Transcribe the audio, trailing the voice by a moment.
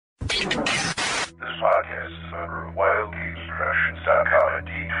This podcast is a member of WildGamesProductions.com and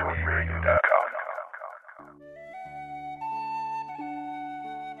D20Radio.com.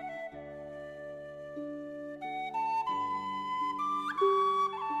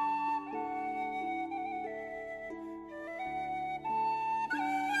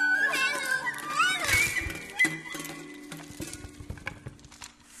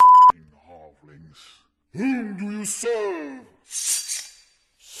 Halflings, whom do you serve?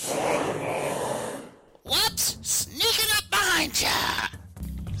 What's sneaking up behind ya?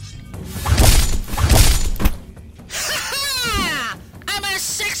 Ha-ha! I'm a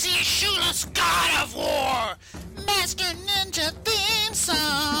sexy shoeless god of war! Master Ninja theme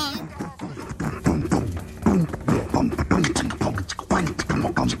song!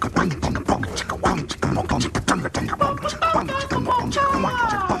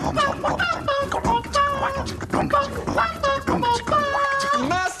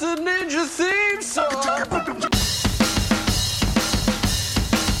 Master Ninja theme song!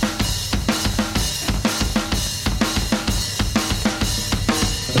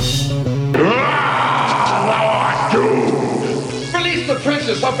 Release the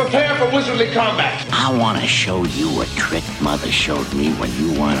princess. I'll prepare for wizardly combat. I want to show you a trick Mother showed me when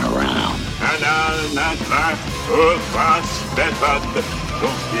you weren't around. And I'll not laugh or fast method to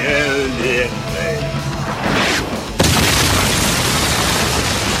feel the pain.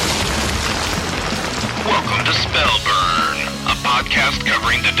 Welcome to Spellburn, a podcast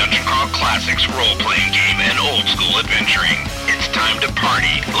covering the Dungeon Crawl Classics role-playing game and old-school adventuring. It's time to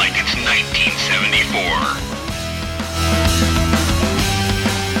party like it's 1974.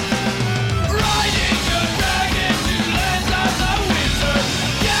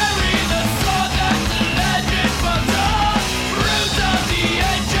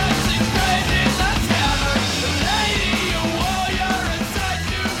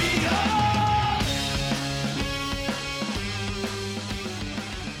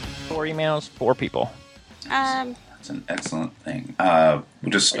 Emails, 4 people. That's an excellent thing. We'll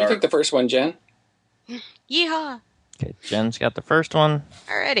just start. You take the first one, Jen. Yeehaw! Okay, Jen's got the first one.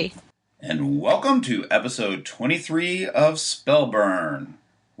 Alrighty. And welcome to episode 23 of Spellburn.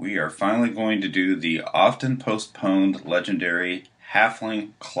 We are finally going to do the often postponed legendary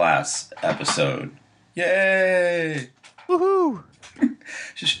Halfling class episode. Yay! Woohoo!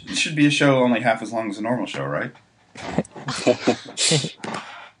 It should be a show only half as long as a normal show, right?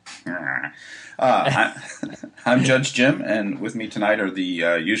 I'm Judge Jim, and with me tonight are the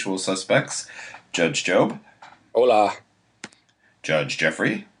usual suspects: Judge Job, Hola. Judge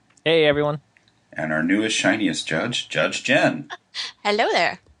Jeffrey, Hey, everyone. and our newest, shiniest judge, Judge Jen. Hello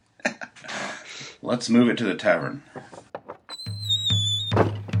there. Let's move it to the tavern.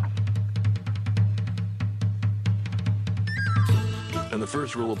 And the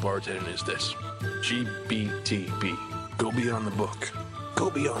first rule of bartending is this: GBTB. Go beyond the book. Go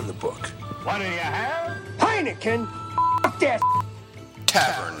beyond the book. What do you have? Heineken! F that!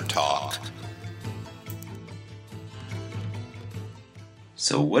 Tavern Talk.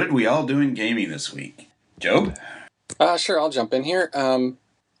 So, what did we all do in gaming this week? Job? Sure, I'll jump in here.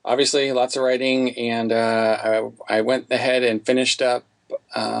 Obviously, lots of writing, and I went ahead and finished up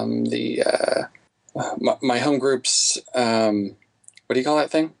my home group's, what do you call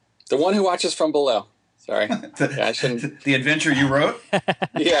that thing? The one who watches from below. Sorry. Yeah, I shouldn't. The adventure you wrote?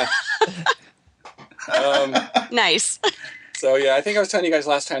 Yeah. Nice. So, yeah, I think I was telling you guys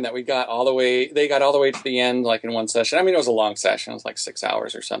last time that they got all the way to the end, like in one session. I mean, it was a long session. It was like 6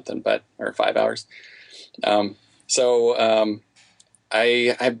 hours or something, or 5 hours. I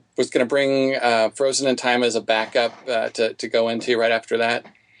was going to bring Frozen in Time as a backup to go into right after that.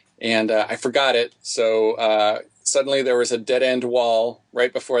 And I forgot it. So suddenly there was a dead-end wall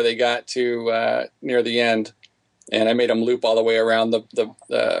right before they got to near the end. And I made them loop all the way around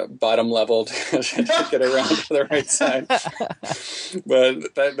the bottom level to get around to the right side.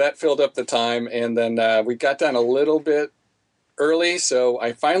 But that filled up the time. And then we got done a little bit early. So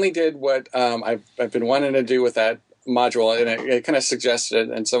I finally did what I've been wanting to do with that module. And it kind of suggested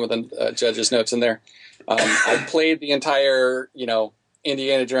in some of the judges' notes in there. I played the entire,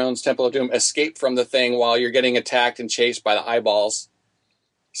 Indiana Jones Temple of Doom escape from the thing while you're getting attacked and chased by the eyeballs.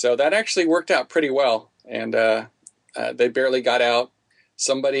 So that actually worked out pretty well. And they barely got out.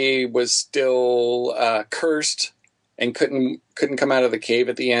 Somebody was still cursed and couldn't come out of the cave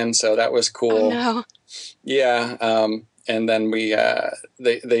at the end, so that was cool. Oh, no. Yeah, and then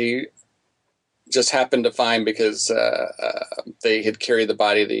they just happened to find, because they had carried the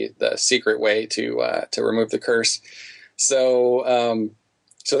body the secret way to remove the curse. So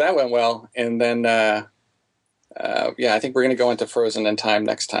that went well, and then I think we're going to go into Frozen in Time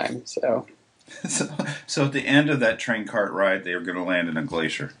next time. So So at the end of that train cart ride, they are going to land in a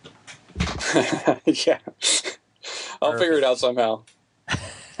glacier. Yeah. I'll figure it out somehow.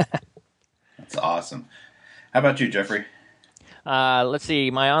 That's awesome. How about you, Jeffrey? Let's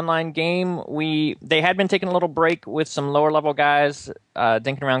see. My online game, they had been taking a little break with some lower level guys,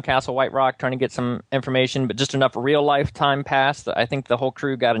 dinking around Castle White Rock, trying to get some information, but just enough real life time passed. I think the whole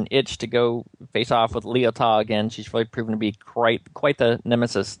crew got an itch to go face off with Leotah again. She's really proven to be quite the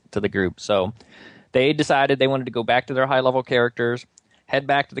nemesis to the group. So they decided they wanted to go back to their high level characters, head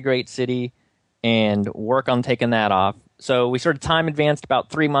back to the Great City, and work on taking that off. So we sort of time advanced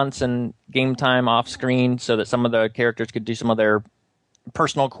about 3 months in game time off screen so that some of the characters could do some of their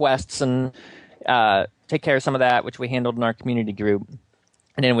personal quests and take care of some of that, which we handled in our community group.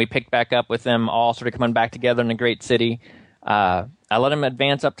 And then we picked back up with them all sort of coming back together in the Great City. I let them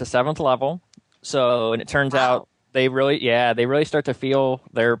advance up to 7th level. So, and it turns out they really start to feel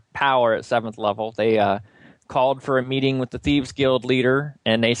their power at 7th level. They called for a meeting with the Thieves Guild leader,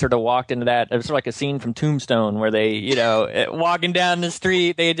 and they sort of walked into that. It was sort of like a scene from Tombstone where they, walking down the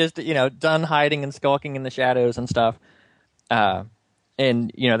street, they just, done hiding and skulking in the shadows and stuff. And,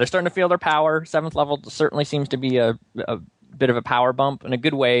 they're starting to feel their power. 7th level certainly seems to be a bit of a power bump in a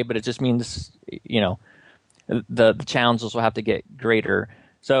good way, but it just means, the challenges will have to get greater.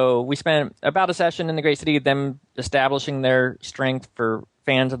 So we spent about a session in the Great City, them establishing their strength. For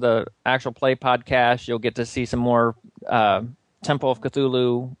fans of the Actual Play podcast, you'll get to see some more Temple of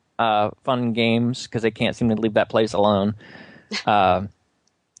Cthulhu fun games because they can't seem to leave that place alone.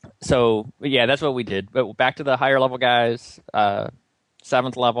 So, yeah, that's what we did. But back to the higher level guys,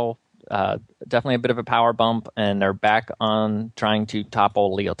 7th level, definitely a bit of a power bump, and they're back on trying to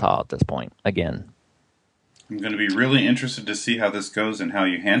topple Leotah at this point again. I'm going to be really interested to see how this goes and how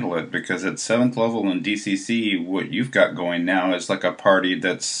you handle it, because at 7th level in DCC, what you've got going now is like a party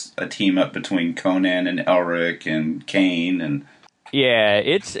that's a team up between Conan and Elric and Kane. And yeah,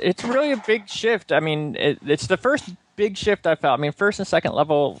 it's really a big shift. I mean, it's the first big shift I felt. I mean, 1st and 2nd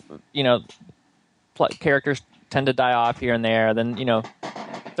level, characters tend to die off here and there. Then, 3rd,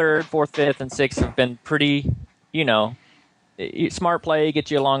 4th, 5th, and 6th have been pretty, smart play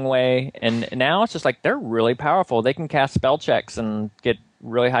gets you a long way, and now it's just like they're really powerful. They can cast spell checks and get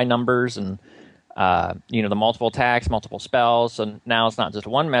really high numbers, and the multiple attacks, multiple spells. So now it's not just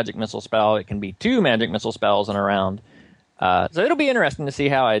one magic missile spell; it can be 2 magic missile spells in a round. So it'll be interesting to see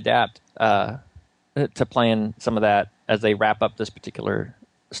how I adapt to playing some of that as they wrap up this particular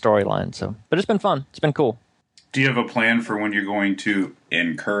storyline. So, but it's been fun. It's been cool. Do you have a plan for when you're going to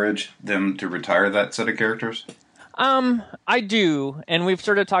encourage them to retire that set of characters? I do, and we've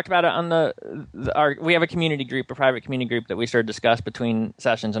sort of talked about it on we have a community group, a private community group that we sort of discuss between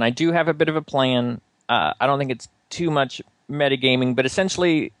sessions, and I do have a bit of a plan. I don't think it's too much metagaming, but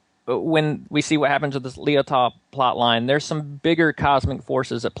essentially, when we see what happens with this Leotah plot line, there's some bigger cosmic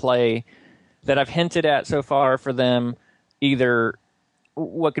forces at play that I've hinted at so far for them, either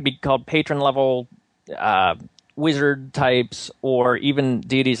what could be called patron level wizard types, or even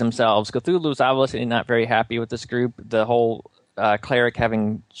deities themselves. Cthulhu's obviously not very happy with this group. The whole cleric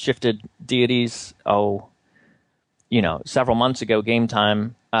having shifted deities, several months ago, game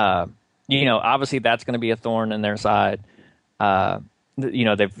time. Obviously that's going to be a thorn in their side.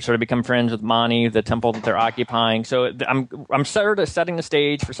 They've sort of become friends with Mani, the temple that they're occupying. So I'm sort of setting the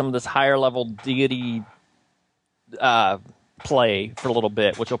stage for some of this higher level deity play for a little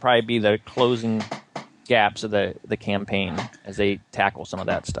bit, which will probably be the closing gaps of the campaign as they tackle some of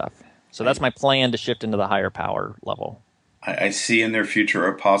that stuff. So that's my plan to shift into the higher power level. I see in their future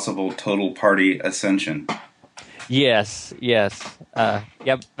a possible total party ascension. Yes. Yep. How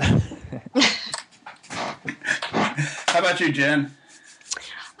about you, Jen?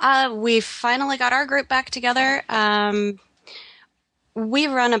 We finally got our group back together. We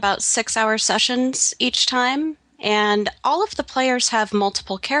run about 6-hour sessions each time, and all of the players have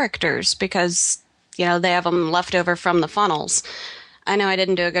multiple characters because they have them left over from the funnels. I know I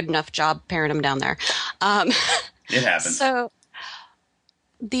didn't do a good enough job paring them down there. It happens. So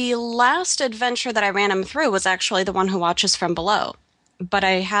the last adventure that I ran them through was actually the one who watches from below. But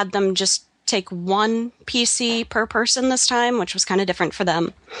I had them just take 1 PC per person this time, which was kind of different for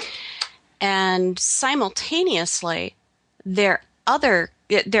them. And simultaneously, their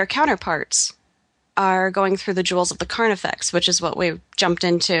counterparts are going through the Jewels of the Carnifex, which is what we jumped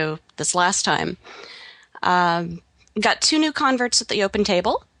into this last time. Got 2 new converts at the open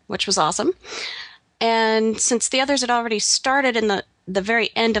table, which was awesome. And since the others had already started in the very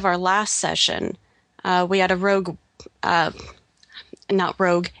end of our last session, we had a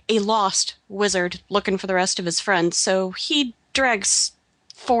lost wizard looking for the rest of his friends. So he drags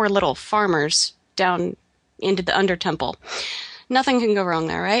 4 little farmers down into the Under Temple. Nothing can go wrong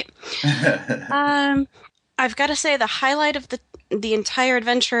there, right? I've got to say the highlight of the entire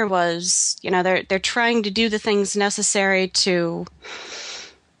adventure was, they're trying to do the things necessary to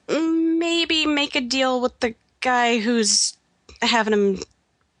maybe make a deal with the guy who's having him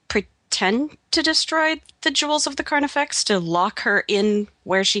pretend to destroy the jewels of the Carnifex to lock her in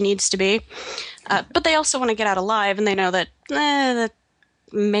where she needs to be. But they also want to get out alive, and they know that that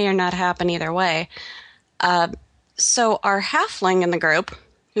may or not happen either way. So our halfling in the group,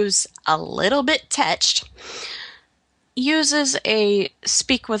 who's a little bit touched, uses a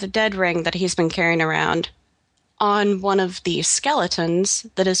Speak with a Dead ring that he's been carrying around on one of the skeletons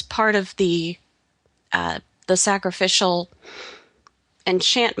that is part of the sacrificial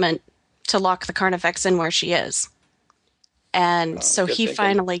enchantment to lock the Carnifex in where she is. And so he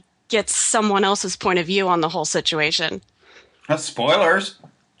finally gets someone else's point of view on the whole situation. Spoilers!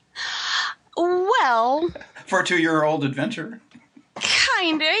 Well... For a 2-year-old adventure.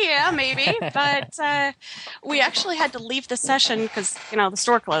 Kinda, yeah, maybe. But we actually had to leave the session because, the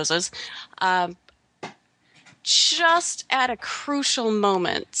store closes. Just at a crucial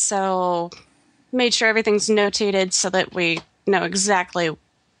moment. So made sure everything's notated so that we know exactly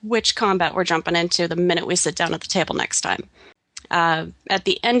which combat we're jumping into the minute we sit down at the table next time. At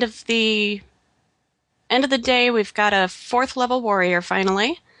the end of the day, we've got a 4th level warrior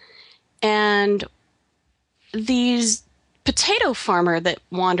finally, and these potato farmer that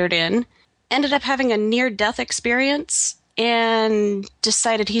wandered in ended up having a near-death experience and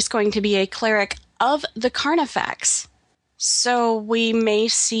decided he's going to be a cleric of the Carnifex. So we may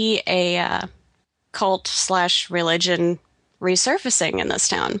see a cult/religion resurfacing in this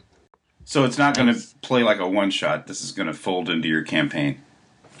town. So it's not going to play like a one-shot. This is going to fold into your campaign.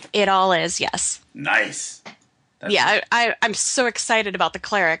 It all is, yes. Nice. I'm so excited about the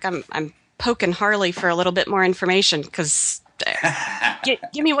cleric. I'm poking Harley for a little bit more information because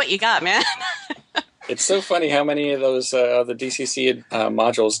give me what you got, man. It's so funny how many of those the DCC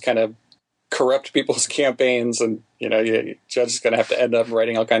modules kind of corrupt people's campaigns, and you're just going to have to end up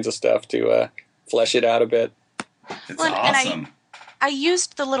writing all kinds of stuff to flesh it out a bit. It's awesome. I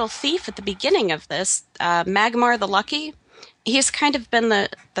used the little thief at the beginning of this, Magmar the Lucky. He's kind of been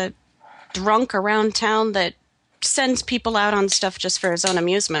the drunk around town that sends people out on stuff just for his own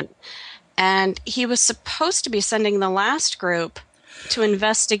amusement. And he was supposed to be sending the last group to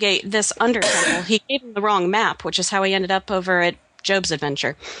investigate this Undertemple. He gave him the wrong map, which is how he ended up over at Job's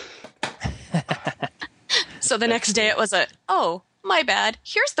adventure. So the next day it was oh, my bad.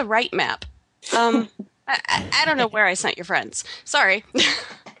 Here's the right map. I don't know where I sent your friends. Sorry.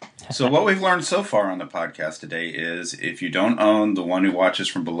 So what we've learned so far on the podcast today is if you don't own The One Who Watches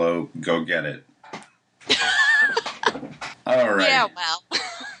From Below, go get it. All right. Yeah, well.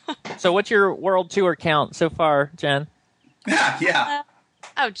 So what's your world tour count so far, Jen? Yeah.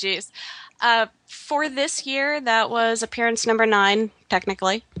 Oh, geez. For this year, that was appearance number 9,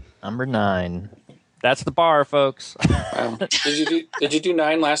 technically. Number 9. That's the bar, folks. Wow. Did you do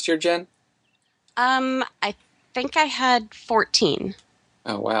 9 last year, Jen? I think I had 14.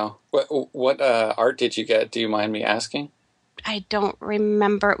 Oh, wow. What art did you get? Do you mind me asking? I don't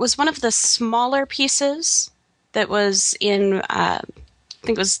remember. It was one of the smaller pieces that was in, I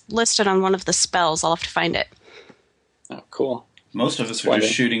think it was listed on one of the spells. I'll have to find it. Oh, cool. Most of us are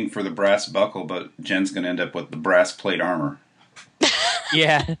just shooting for the brass buckle, but Jen's going to end up with the brass plate armor.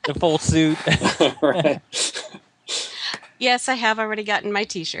 Yeah, the full suit. Right. Yes, I have already gotten my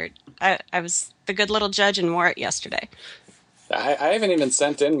t-shirt. I was the good little judge and wore it yesterday. I haven't even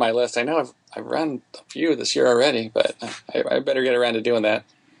sent in my list. I know I've run a few this year already, but I better get around to doing that.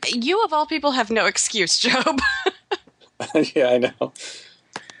 You, of all people, have no excuse, Job. Yeah, I know.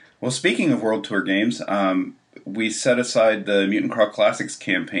 Well, speaking of World Tour games, we set aside the Mutant Crawl Classics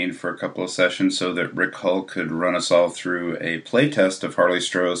campaign for a couple of sessions so that Rick Hull could run us all through a playtest of Harley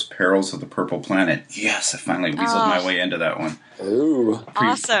Stroh's Perils of the Purple Planet. Yes, I finally weaseled my way into that one. Ooh.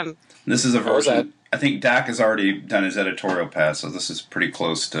 Awesome. This is a version. I think Dak has already done his editorial pass, so this is pretty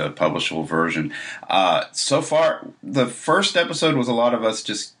close to a publishable version. So far, the first episode was a lot of us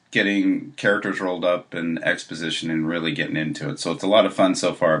just getting characters rolled up and exposition and really getting into it. So it's a lot of fun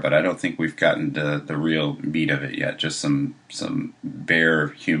so far, but I don't think we've gotten to the real meat of it yet. Just some bear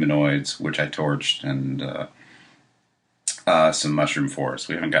humanoids, which I torched, and some mushroom forests.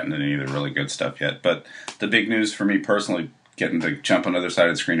 We haven't gotten to any of the really good stuff yet. But the big news for me personally, getting to jump on the other side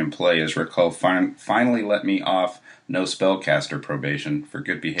of the screen and play, is Rick Hull finally let me off no spellcaster probation for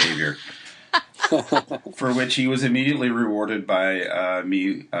good behavior. For which he was immediately rewarded by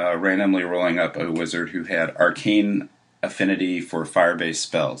me randomly rolling up a wizard who had arcane affinity for fire-based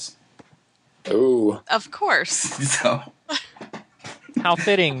spells. Ooh. Of course. So How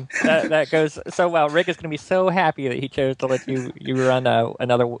fitting. That goes so well. Rick is going to be so happy that he chose to let you run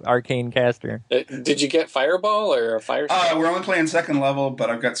another arcane caster. Did you get Fireball or a Fire spell? we're only playing second level, but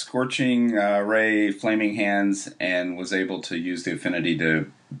I've got Scorching Ray, Flaming Hands, and was able to use the affinity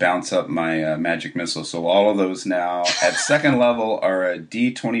to bounce up my magic missile. So all of those now at second level are a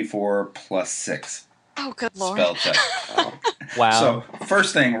D24 plus 6 Oh, good lord. spell check. Wow. So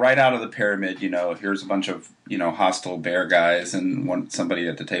first thing, right out of the pyramid, here's a bunch of hostile bear guys, and somebody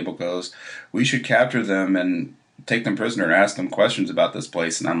at the table goes, "We should capture them and take them prisoner and ask them questions about this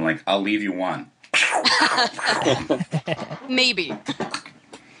place." And I'm like, "I'll leave you one." Maybe.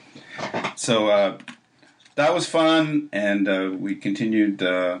 So that was fun, and we continued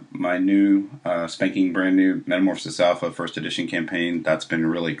my new spanking brand new Metamorphosis Alpha first edition campaign. That's been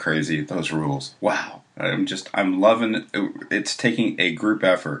really crazy. Those rules, wow! I'm loving it. It's taking a group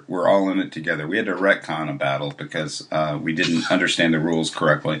effort. We're all in it together. We had to retcon a battle because we didn't understand the rules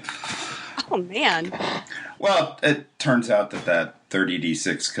correctly. Oh, man. Well, it turns out that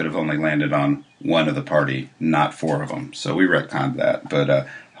 30d6 could have only landed on one of the party, not 4 of them. So we retconned that. But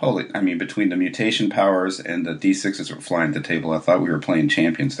between the mutation powers and the d6s that were flying at the table, I thought we were playing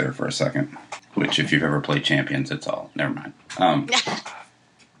Champions there for a second. Which, if you've ever played Champions, it's all. Never mind.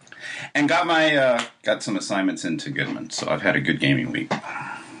 And got some assignments into Goodman, so I've had a good gaming week.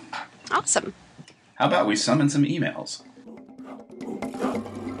 Awesome. How about we summon some emails?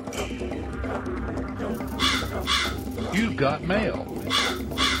 You've got mail.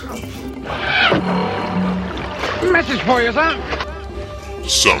 Message for you, son.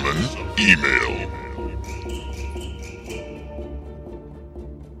 Summon email.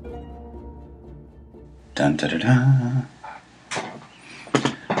 Dun da da da.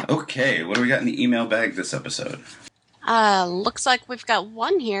 Okay, what do we got in the email bag this episode? Looks like we've got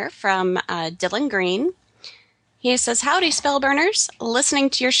one here from Dylan Green. He says, "Howdy, Spellburners. Listening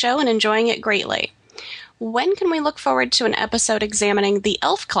to your show and enjoying it greatly. When can we look forward to an episode examining the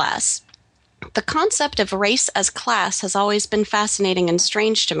elf class? The concept of race as class has always been fascinating and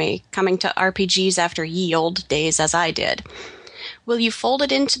strange to me, coming to RPGs after ye old days as I did. Will you fold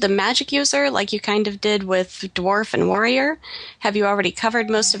it into the magic user like you kind of did with dwarf and warrior? Have you already covered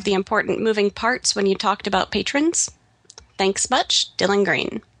most of the important moving parts when you talked about patrons? Thanks much, Dylan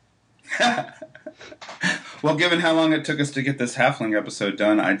Green." Well, given how long it took us to get this Halfling episode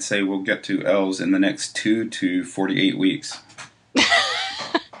done, I'd say we'll get to elves in the next 2 to 48 weeks.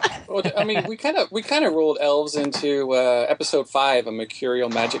 Well, I mean, we kind of rolled elves into episode 5, a mercurial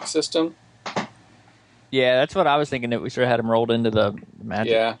magic system. Yeah, that's what I was thinking, that we sort of had them rolled into the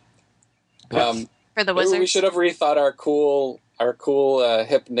magic. Yeah. For the Maybe wizards. we should have rethought our cool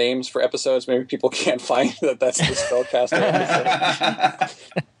hip names for episodes. Maybe people can't find that's the spellcaster episode.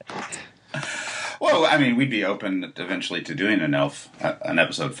 Well, I mean, we'd be open eventually to doing an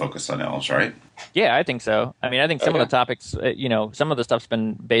episode focused on elves, right? Yeah, I think so. I mean, I think some of the topics, some of the stuff's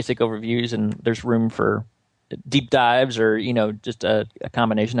been basic overviews, and there's room for deep dives or, just a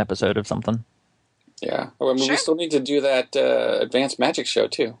combination episode of something. Yeah. Well, I mean, Sure. we still need to do that advanced magic show,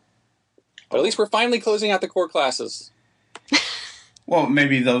 too. But at least we're finally closing out the core classes. Well,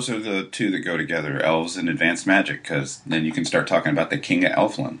 maybe those are the two that go together, elves and advanced magic, because then you can start talking about the king of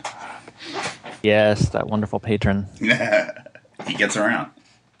Elfland. Yes, that wonderful patron. He gets around.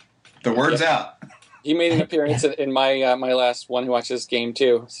 The word's out. He made an appearance in my my last One Who Watches game,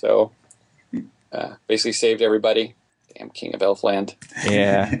 too. So basically saved everybody. Damn king of Elfland.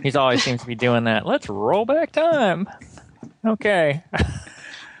 Yeah, he's always seems to be doing that. Let's roll back time. Okay.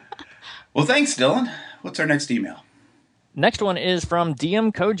 Well, thanks, Dylan. What's our next email? Next one is from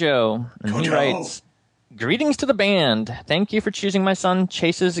DM Kojo. And he writes, "Greetings to the band. Thank you for choosing my son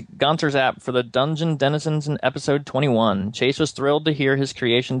Chase's Gonter's app for the Dungeon Denizens in episode 21. Chase was thrilled to hear his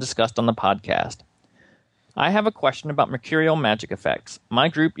creation discussed on the podcast. I have a question about mercurial magic effects. My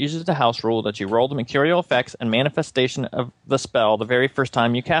group uses the house rule that you roll the mercurial effects and manifestation of the spell the very first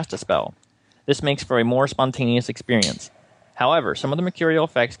time you cast a spell. This makes for a more spontaneous experience. However, some of the mercurial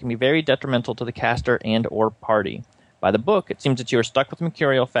effects can be very detrimental to the caster and or party. By the book, it seems that you are stuck with the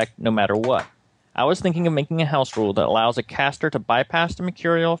mercurial effect no matter what. I was thinking of making a house rule that allows a caster to bypass the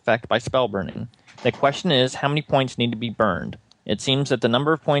mercurial effect by spell burning. The question is, how many points need to be burned? It seems that the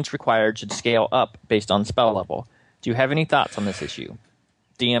number of points required should scale up based on spell level. Do you have any thoughts on this issue?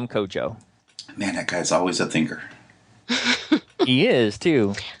 DM Kojo." Man, that guy's always a thinker. He is,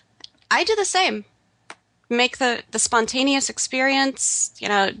 too. I do the same. Make the spontaneous experience,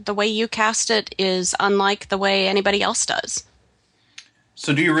 the way you cast it is unlike the way anybody else does.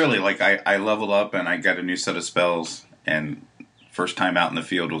 So do you really, I level up and I get a new set of spells, and first time out in the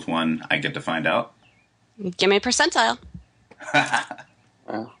field with one, I get to find out? Give me a percentile.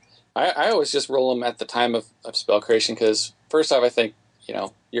 I always just roll them at the time of spell creation because first off, I think,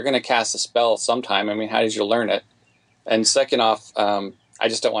 you're going to cast a spell sometime. I mean, how did you learn it? And second off, I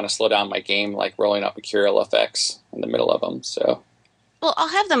just don't want to slow down my game like rolling up mercurial effects in the middle of them. So, well, I'll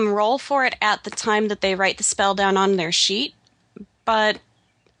have them roll for it at the time that they write the spell down on their sheet, but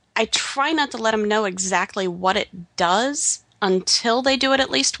I try not to let them know exactly what it does until they do it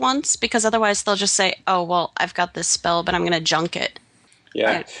at least once, because otherwise they'll just say, oh, well, I've got this spell, but I'm going to junk it.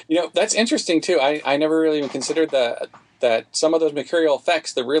 Yeah. That's interesting, too. I never really even considered that some of those mercurial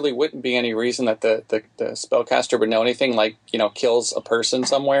effects, there really wouldn't be any reason that the spellcaster would know anything, like, kills a person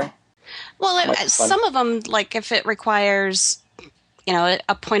somewhere. Well, some of them, like if it requires,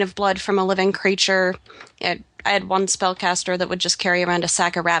 a point of blood from a living creature, I had one spellcaster that would just carry around a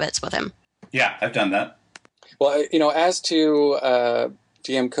sack of rabbits with him. Yeah, I've done that. Well, as to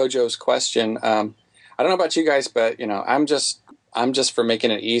DM Kojo's question, I don't know about you guys, but, I'm just for making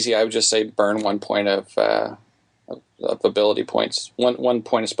it easy. I would just say burn 1 point of ability points, one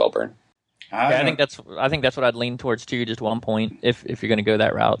point of spell burn. I think that's what I'd lean towards too. Just 1 point if you're going to go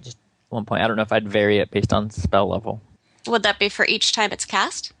that route. Just 1 point. I don't know if I'd vary it based on spell level. Would that be for each time it's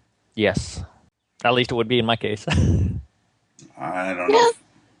cast? Yes, at least it would be in my case. I don't know.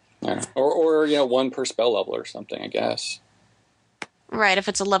 Yeah. Or one per spell level or something, I guess. Right, if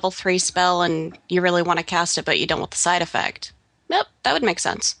it's a level 3 spell and you really want to cast it, but you don't want the side effect. Nope, that would make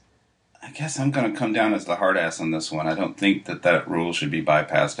sense. I guess I'm going to come down as the hard ass on this one. I don't think that rule should be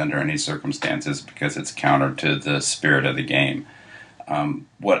bypassed under any circumstances because it's counter to the spirit of the game.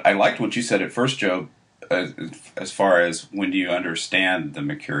 I liked what you said at first, Joe, as far as when do you understand the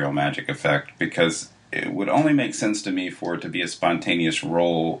mercurial magic effect, because it would only make sense to me for it to be a spontaneous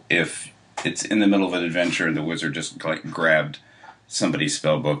roll if it's in the middle of an adventure and the wizard just grabbed somebody's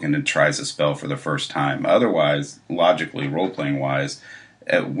spell book and then tries a spell for the first time. Otherwise, logically, role-playing wise,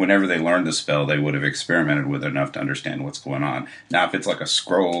 whenever they learned the spell, they would have experimented with it enough to understand what's going on. Now, if it's like a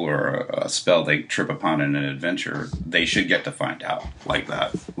scroll or a spell they trip upon in an adventure, they should get to find out like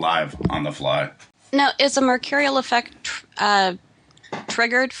that, live on the fly. Now, is a mercurial effect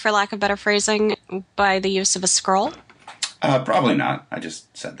triggered, for lack of better phrasing, by the use of a scroll? Probably not. I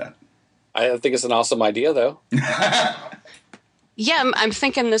just said that. I think it's an awesome idea, though. Yeah, I'm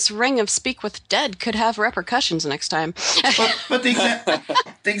thinking this ring of Speak with Dead could have repercussions next time. but the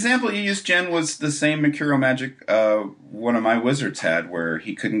example you used, Jen, was the same mercurial magic one of my wizards had, where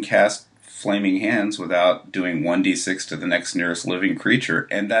he couldn't cast Flaming Hands without doing 1d6 to the next nearest living creature,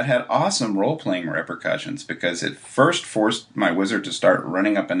 and that had awesome role-playing repercussions, because it first forced my wizard to start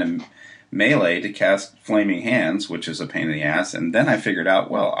running up into melee to cast Flaming Hands, which is a pain in the ass, and then I figured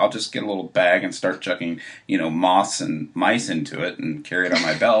out, well, I'll just get a little bag and start chucking, moths and mice into it and carry it on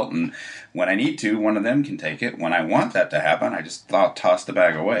my belt, and when I need to, one of them can take it. When I want that to happen, I just toss the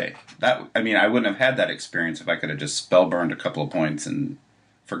bag away. I wouldn't have had that experience if I could have just spell burned a couple of points and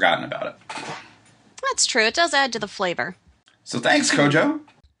forgotten about it. That's true. It does add to the flavor. So thanks, Kojo.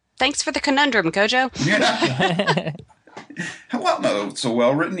 Thanks for the conundrum, Kojo. Yeah. Well, no, it's a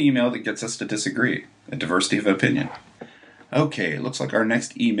well-written email that gets us to disagree. A diversity of opinion. Okay, it looks like our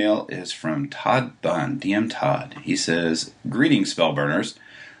next email is from Todd Bunn, DM Todd. He says, "Greetings, Spellburners.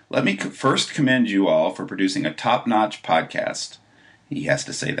 Let me first commend you all for producing a top-notch podcast." He has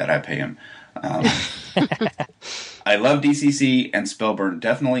to say that. I pay him. I love DCC, and Spellburn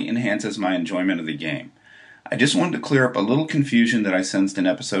definitely enhances my enjoyment of the game. I just wanted to clear up a little confusion that I sensed in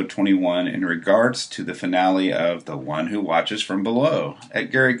episode 21 in regards to the finale of The One Who Watches from Below at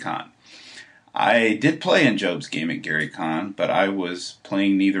GaryCon. I did play in Job's game at GaryCon, but I was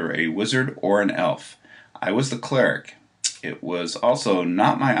playing neither a wizard or an elf. I was the cleric. It was also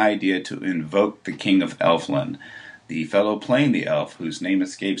not my idea to invoke the King of Elfland. The fellow playing the elf, whose name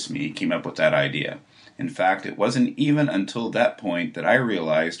escapes me, came up with that idea. In fact, it wasn't even until that point that I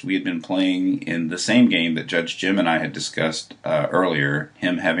realized we had been playing in the same game that Judge Jim and I had discussed earlier,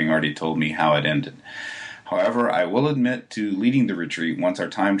 him having already told me how it ended. However, I will admit to leading the retreat once our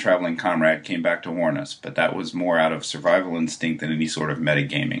time-traveling comrade came back to warn us, but that was more out of survival instinct than any sort of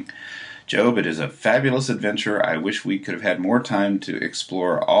metagaming. Job, it is a fabulous adventure. I wish we could have had more time to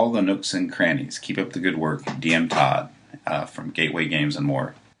explore all the nooks and crannies. Keep up the good work. DM Todd from Gateway Games and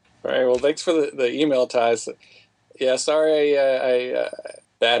more. All right, well, thanks for the email, Ties. Yeah, sorry, I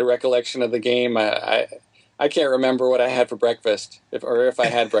bad recollection of the game. I can't remember what I had for breakfast, if I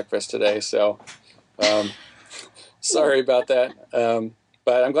had breakfast today, so sorry about that.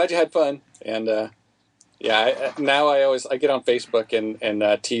 But I'm glad you had fun, and Yeah, now I get on Facebook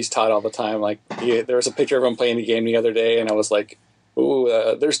and tease Todd all the time. Like, there was a picture of him playing the game the other day, and I was like,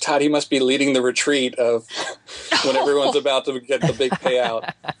 ooh, there's Todd. He must be leading the retreat of when everyone's about to get the big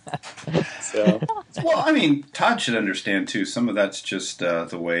payout. So, well, I mean, Todd should understand too. Some of that's just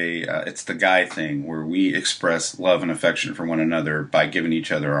the way it's the guy thing, where we express love and affection for one another by giving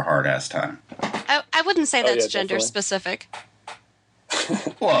each other a hard ass time. I wouldn't say that's gender specific.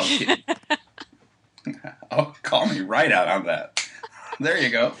 Well, oh, call me right out on that. There you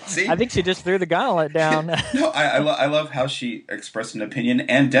go. See, I think she just threw the gauntlet down. No, I love how she expressed an opinion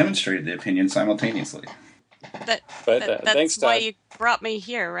and demonstrated the opinion simultaneously. That's thanks, Todd. why you brought me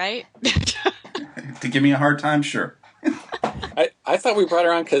here, right? To give me a hard time, sure. I thought we brought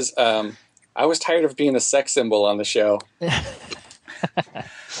her on because I was tired of being a sex symbol on the show.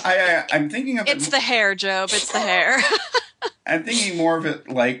 I'm thinking of it's the hair, Job. It's the hair. I'm thinking more of it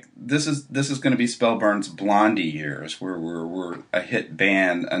like this is going to be Spellburn's Blondie years, where we're a hit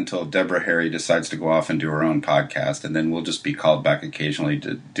band until Deborah Harry decides to go off and do her own podcast, and then we'll just be called back occasionally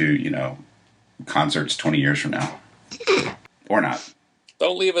to do concerts 20 years from now, or not.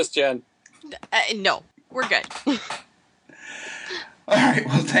 Don't leave us, Jen. No, we're good. All right.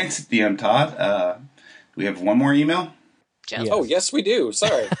 Well, thanks, DM Todd. We have one more email. Yes. Oh, yes, we do.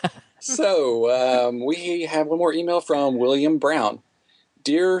 Sorry. So, we have one more email from William Brown.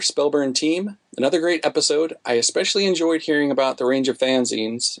 Dear Spellburn team, another great episode. I especially enjoyed hearing about the range of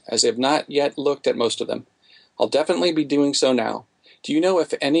fanzines, as I have not yet looked at most of them. I'll definitely be doing so now. Do you know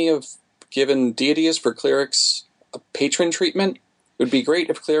if any have given deities for clerics a patron treatment? It would be great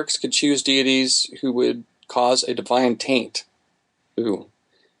if clerics could choose deities who would cause a divine taint. Ooh.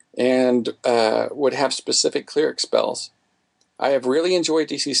 And would have specific cleric spells. I have really enjoyed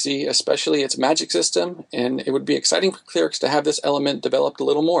DCC, especially its magic system, and it would be exciting for clerics to have this element developed a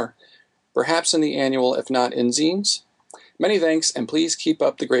little more. Perhaps in the annual, if not in zines. Many thanks, and please keep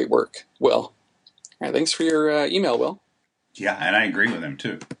up the great work. Will. All right, thanks for your email, Will. Yeah, and I agree with him,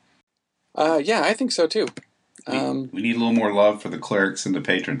 too. Yeah, I think so, too. We need a little more love for the clerics and the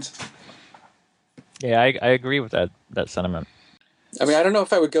patrons. Yeah, I agree with that sentiment. I mean, I don't know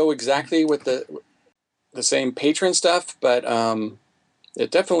if I would go exactly with the same patron stuff, but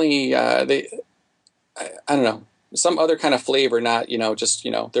it definitely I don't know, some other kind of flavor, not just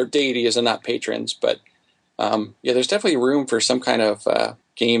their deities and not patrons, but there's definitely room for some kind of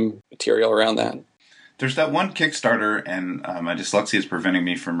game material around that. There's that one Kickstarter, and my dyslexia is preventing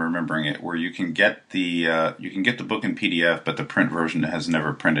me from remembering it, where you can get the book in PDF, but the print version has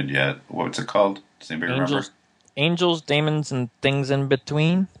never printed yet. What's it called? Does anybody remember? Angels, Demons, and Things in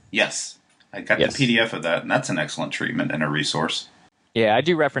Between? Yes. I got the PDF of that, and that's an excellent treatment and a resource. Yeah, I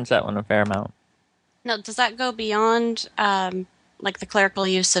do reference that one a fair amount. Now, does that go beyond like the clerical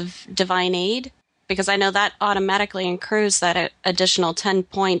use of divine aid? Because I know that automatically accrues that additional 10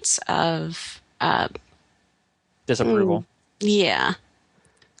 points of disapproval. Yeah.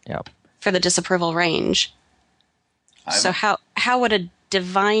 Yep. For the disapproval range. So how would a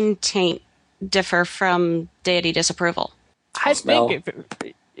divine taint differ from deity disapproval? I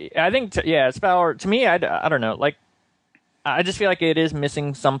think spell. To me, I don't know. Like, I just feel like it is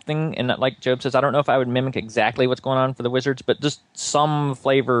missing something. And like Job says, I don't know if I would mimic exactly what's going on for the wizards, but just some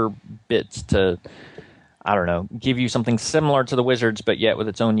flavor bits to, I don't know, give you something similar to the wizards, but yet with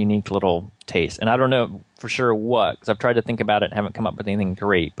its own unique little taste. And I don't know for sure what, because I've tried to think about it and haven't come up with anything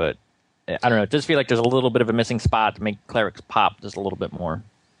great. But I don't know. It does feel like there's a little bit of a missing spot to make clerics pop just a little bit more.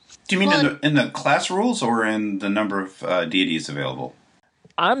 Do you mean in the class rules or in the number of deities available?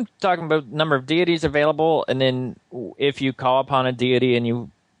 I'm talking about number of deities available, and then if you call upon a deity and you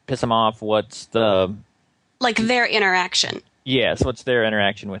piss them off, what's the... Like their interaction. Yes, what's their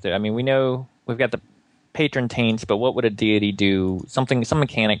interaction with it? I mean, we know we've got the patron taints, but what would a deity do? Some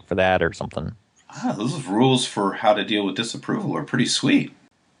mechanic for that or something. Those rules for how to deal with disapproval are pretty sweet.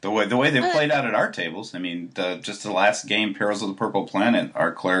 The way they've played out at our tables, I mean, just the last game, Perils of the Purple Planet,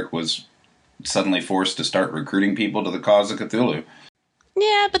 our cleric was suddenly forced to start recruiting people to the cause of Cthulhu.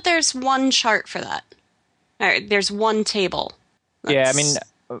 Yeah, but there's one chart for that. There's one table. Yeah, I mean,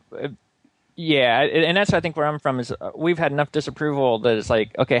 and that's I think where I'm from is we've had enough disapproval that it's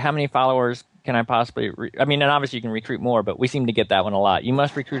like, okay, how many followers can I possibly... I mean, and obviously you can recruit more, but we seem to get that one a lot. You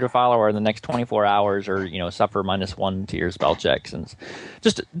must recruit a follower in the next 24 hours or, suffer -1 to your spell checks. And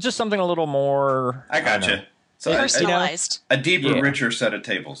just something a little more... I gotcha. So personalized. A deeper, richer set of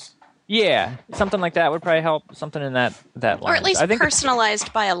tables. Yeah, something like that would probably help. Something in that line. Or at least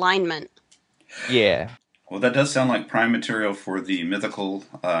personalized by alignment. Yeah. Well, that does sound like prime material for the mythical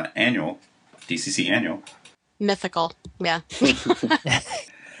annual, DCC annual. Mythical, yeah.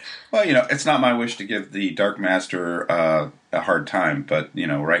 Well, it's not my wish to give the Dark Master a hard time, but,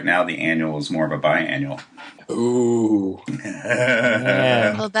 right now the annual is more of a biannual. Ooh.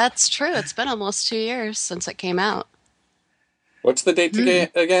 Yeah. Well, that's true. It's been almost 2 years since it came out. What's the date today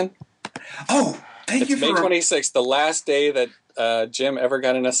again? Oh, thank you It's for... May 26th, the last day that Jim ever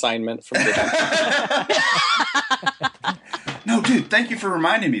got an assignment from the No, dude, thank you for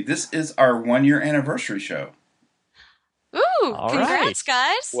reminding me. This is our 1-year anniversary show. Ooh, All congrats,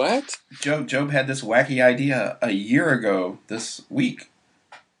 guys. What? Job had this wacky idea a year ago this week.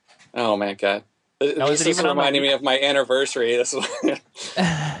 Oh, my God. Now, is This it is even on reminding me of my anniversary. It's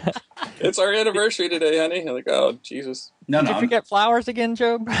our anniversary today, honey. I'm like, oh, Jesus. Did you forget flowers again,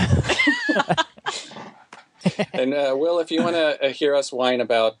 Job? And Will, if you want to hear us whine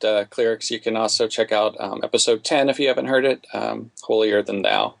about clerics, you can also check out episode 10 if you haven't heard it, Holier Than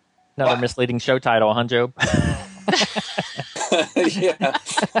Thou. Another misleading show title, huh, Job? Yeah.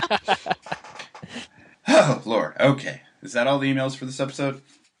 Oh, Lord. Okay. Is that all the emails for this episode?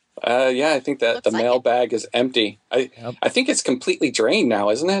 Yeah, I think that Looks the like mailbag is empty. I think it's completely drained now,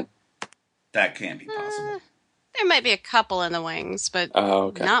 isn't it? That can't be possible. There might be a couple in the wings, but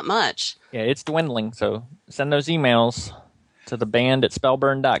Okay. not much. Yeah, it's dwindling, so send those emails to the band at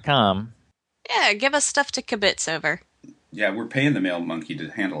spellburn.com. Yeah, give us stuff to kibitz over. Yeah, we're paying the mail monkey to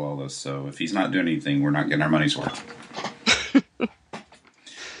handle all this, so if he's not doing anything, we're not getting our money's worth.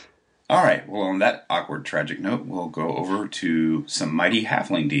 All right, well, on that awkward, tragic note, we'll go over to some mighty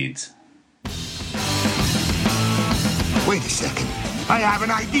halfling deeds. Wait a second. I have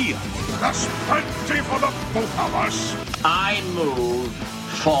an idea. There's plenty for the both of us. I move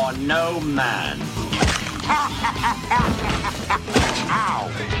for no man.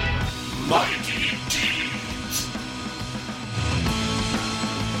 Ow! Mighty Deeds.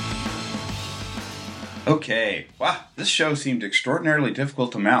 Okay, wow, this show seemed extraordinarily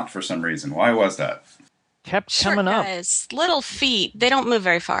difficult to mount for some reason. Why was that? Kept Short coming up. guys, little feet. They don't move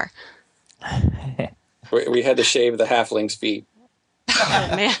very far. We had to shave the halfling's feet.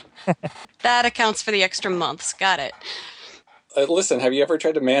 Oh, man. That accounts for the extra months. Got it. Listen, have you ever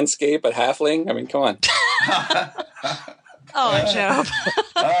tried to manscape a halfling? I mean, come on. Oh, Job.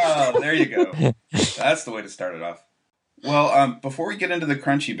 Oh, there you go. That's the way to start it off. Well, before we get into the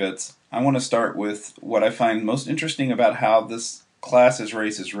crunchy bits, I want to start with what I find most interesting about how this class's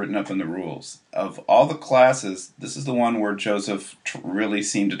race is written up in the rules. Of all the classes, this is the one where Joseph really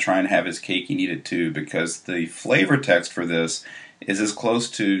seemed to try and have his cake and eat it too, because the flavor text for this is as close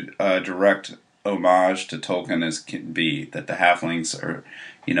to direct homage to Tolkien as can be, that the halflings are,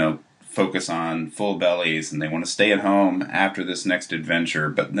 focus on full bellies and they want to stay at home after this next adventure,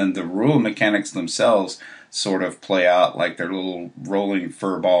 but then the rule mechanics themselves sort of play out like they're little rolling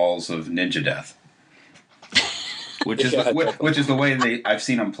fur balls of ninja death. Which is the way I've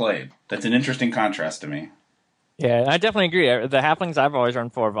seen them played. That's an interesting contrast to me. Yeah, I definitely agree. The halflings I've always run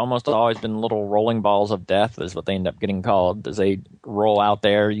for have almost always been little rolling balls of death is what they end up getting called, as they roll out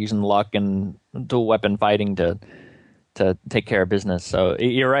there using luck and dual weapon fighting to take care of business. So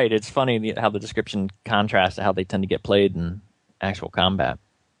you're right. It's funny how the description contrasts to how they tend to get played in actual combat.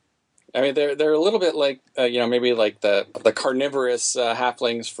 I mean, they're a little bit like maybe like the carnivorous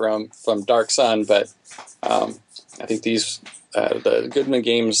halflings from Dark Sun, but I think these the Goodman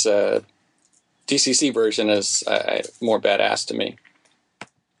Games DCC version is more badass to me.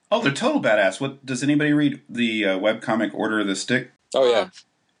 Oh, they're total badass. What does anybody read the webcomic Order of the Stick? Oh yeah,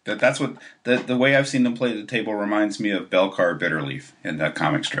 that's what the way I've seen them play at the table reminds me of Belcar Bitterleaf in that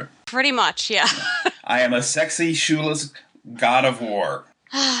comic strip. Pretty much, yeah. I am a sexy shoeless god of war.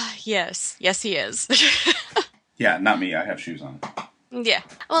 Yes, he is. Yeah, not me. I have shoes on. Yeah.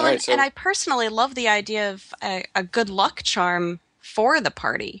 Well, Right, and I personally love the idea of a good luck charm for the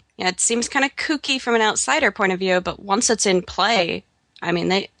party. Yeah, it seems kind of kooky from an outsider point of view, but once it's in play, I mean,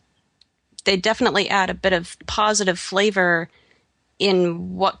 they definitely add a bit of positive flavor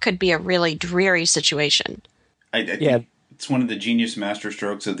in what could be a really dreary situation. I think it's one of the genius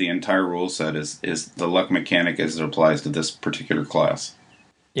masterstrokes of the entire rule set is the luck mechanic as it applies to this particular class.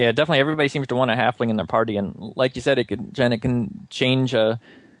 Yeah, definitely. Everybody seems to want a halfling in their party, and like you said, it can change a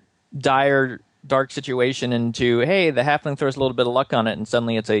dire, dark situation into, hey, the halfling throws a little bit of luck on it, and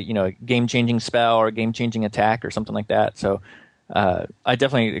suddenly it's a game-changing spell or a game-changing attack or something like that. So I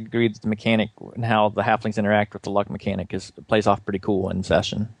definitely agree that the mechanic and how the halflings interact with the luck mechanic plays off pretty cool in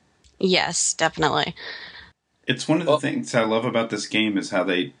session. Yes, definitely. It's one of the things I love about this game is how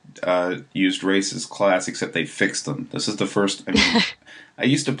they used race as class, except they fixed them. This is the first. I mean,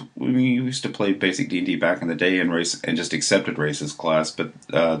 we used to play basic D&D back in the day and just accepted race as class. But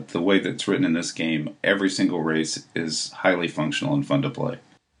the way that it's written in this game, every single race is highly functional and fun to play.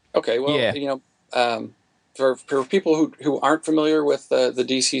 Okay, well, Yeah. For people who aren't familiar with the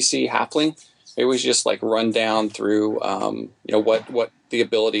DCC Halfling, maybe we should just like run down through what the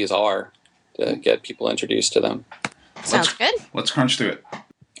abilities are to get people introduced to them. Sounds good. Let's crunch through it.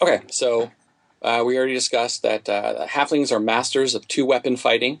 Okay, so we already discussed that Halflings are masters of two-weapon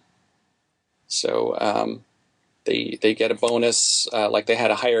fighting. So they get a bonus, like they had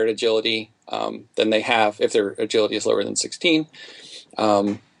a higher agility than they have if their agility is lower than 16.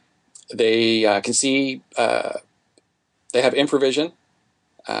 They can see. They have infravision.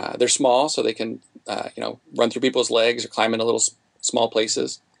 They're small, so they can run through people's legs or climb into little small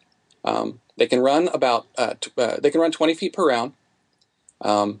places. They can run they can run 20 feet per round.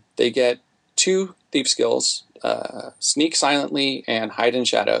 They get 2 thief skills: sneak silently and hide in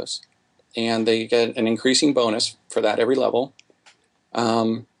shadows, and they get an increasing bonus for that every level.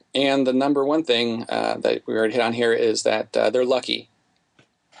 And the number one thing that we already hit on here is that they're lucky.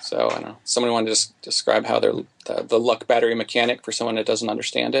 So I don't know. Somebody want to just describe how they're the luck battery mechanic for someone that doesn't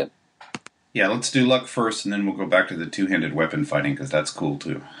understand it? Yeah, let's do luck first, and then we'll go back to the two-handed weapon fighting, because that's cool,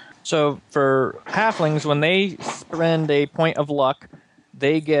 too. So for halflings, when they spend a point of luck,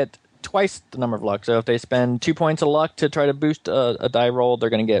 they get twice the number of luck. So if they spend 2 points of luck to try to boost a die roll, they're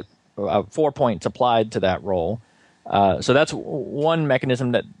going to get 4 points applied to that roll. So that's one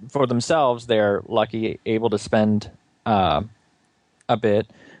mechanism that for themselves they're lucky, able to spend a bit.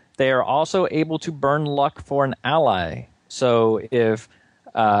 They are also able to burn luck for an ally. So if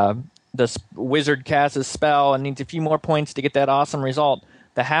the wizard casts a spell and needs a few more points to get that awesome result,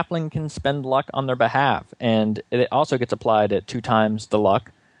 the halfling can spend luck on their behalf, and it also gets applied at 2 times the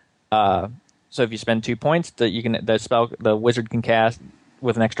luck. So if you spend 2 points, the wizard can cast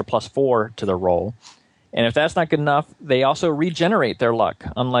with an extra +4 to the roll. And if that's not good enough, they also regenerate their luck,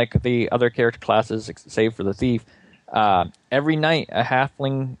 unlike the other character classes, save for the thief. Every night, a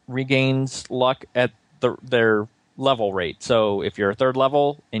halfling regains luck at their level rate. So if you're a 3rd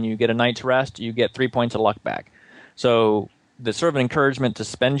level and you get a night's rest, you get 3 points of luck back. So the sort of an encouragement to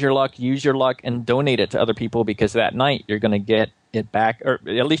spend your luck, use your luck, and donate it to other people, because that night you're going to get it back, or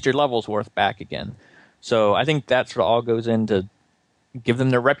at least your level's worth back again. So I think that's what all goes into give them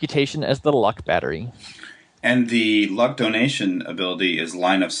their reputation as the luck battery. And the luck donation ability is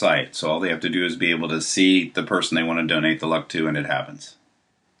line of sight, so all they have to do is be able to see the person they want to donate the luck to, and it happens.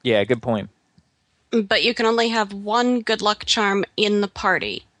 Yeah, good point. But you can only have one good luck charm in the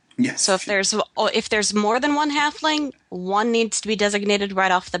party. Yes. So if there's more than one halfling, one needs to be designated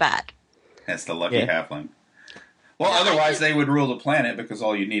right off the bat. That's the lucky halfling. Well, otherwise they would rule the planet, because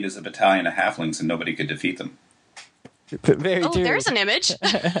all you need is a battalion of halflings and nobody could defeat them. Very true. There's an image.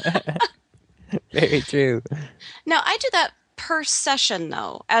 Very true. Now, I do that per session,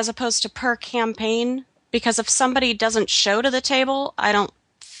 though, as opposed to per campaign, because if somebody doesn't show to the table, I don't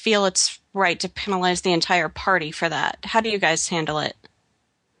feel it's right to penalize the entire party for that. How do you guys handle it?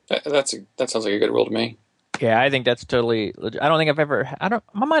 That sounds like a good rule to me. Yeah, I think that's totally legit. I don't think I've ever... I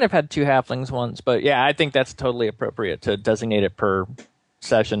might have had 2 halflings once, but yeah, I think that's totally appropriate to designate it per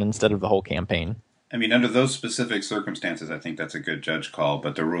session instead of the whole campaign. I mean, under those specific circumstances, I think that's a good judge call,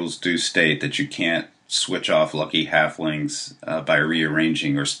 but the rules do state that you can't switch off lucky halflings by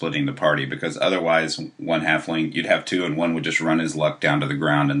rearranging or splitting the party, because otherwise one halfling, you'd have 2 and one would just run his luck down to the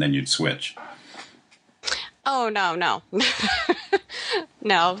ground and then you'd switch. Oh, no.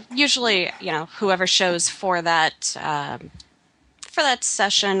 No, usually, whoever shows for that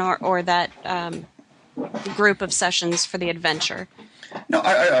session or that group of sessions for the adventure. No,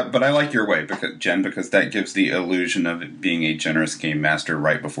 but I like your way, Jen, because that gives the illusion of it being a generous game master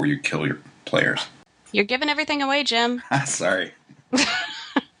right before you kill your players. You're giving everything away, Jim. Sorry.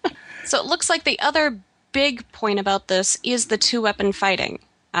 So it looks like the other big point about this is the 2-weapon fighting.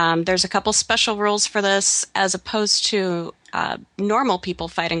 There's a couple special rules for this, as opposed to normal people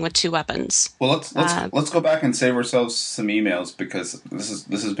fighting with 2 weapons. Well, let's go back and save ourselves some emails, because this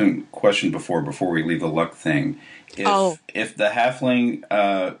has been questioned before we leave the luck thing. If the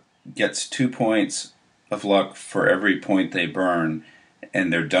halfling gets 2 points of luck for every point they burn,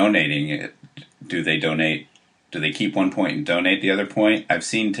 and they're donating it, do they keep 1 point and donate the other point? I've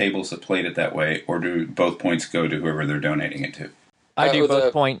seen tables that played it that way, or do both points go to whoever they're donating it to? I do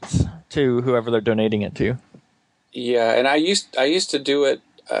both points to whoever they're donating it to. Yeah, and I used to do it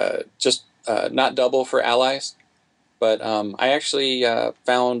just not double for allies, but I actually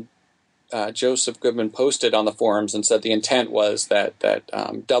found Joseph Goodman posted on the forums and said the intent was that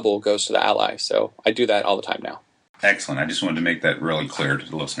double goes to the ally. So I do that all the time now. Excellent. I just wanted to make that really clear to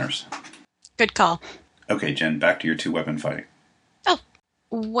the listeners. Good call. Okay, Jen, back to your 2-weapon fighting.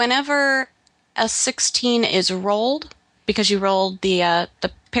 Whenever a 16 is rolled, because you rolled the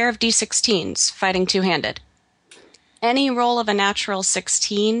pair of D16s fighting two-handed. Any roll of a natural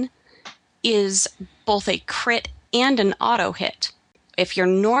 16 is both a crit and an auto hit. If you're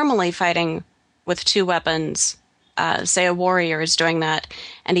normally fighting with two weapons, say a warrior is doing that,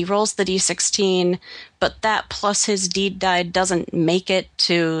 and he rolls the D16, but that plus his deed die doesn't make it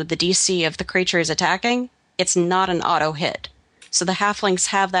to the DC of the creature he's attacking, it's not an auto hit. So the halflings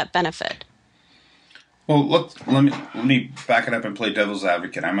have that benefit. Well, let me back it up and play devil's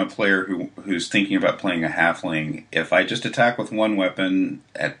advocate. I'm a player who's thinking about playing a halfling. If I just attack with one weapon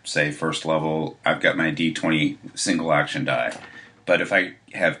at, say, first level, I've got my D20 single action die. But if I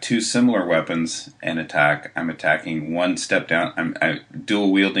have two similar weapons and attack, I'm attacking one step down. I'm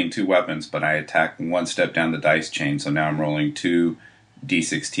dual wielding two weapons, but I attack one step down the dice chain. So now I'm rolling two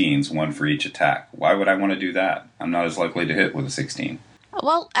D16s, one for each attack. Why would I want to do that? I'm not as likely to hit with a 16.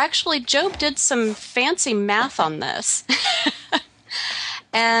 Well, actually, Job did some fancy math on this.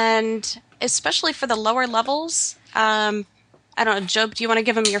 And especially for the lower levels, I don't know, Job, do you want to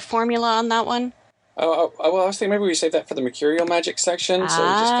give him your formula on that one? Well, I was thinking maybe we save that for the Mercurial Magic section, so we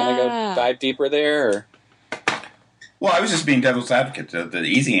just kind of go dive deeper there. Or... Well, I was just being devil's advocate. The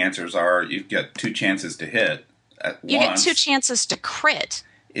easy answers are you've got two chances to hit at once. You get two chances to crit,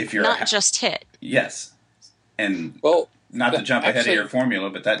 if you're not just hit. Yes. And well, not to jump ahead of your formula,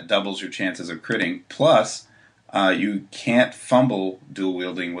 but that doubles your chances of critting. Plus, you can't fumble dual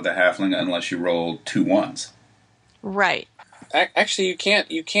wielding with a halfling unless you roll 2 ones. Right. Actually, you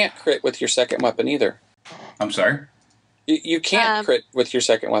can't crit with your second weapon either. I'm sorry? You can't crit with your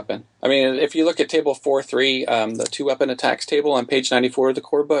second weapon. I mean, if you look at table 4.3, the 2-weapon attacks table on page 94 of the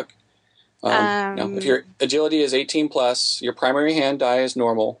core book, if your agility is 18 plus, your primary hand die is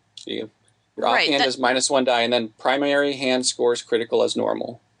normal. Your offhand is -1 die, and then primary hand scores critical as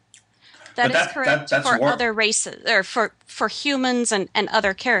normal. That is correct for other races, or for humans and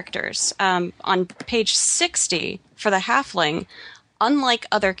other characters. On page 60, for the halfling, unlike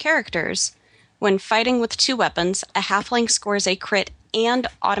other characters, when fighting with two weapons, a halfling scores a crit and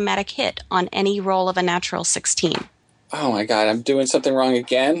automatic hit on any roll of a natural 16. Oh my god, I'm doing something wrong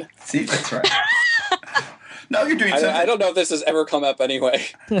again? See, that's right. No, you're doing something. I don't know if this has ever come up anyway.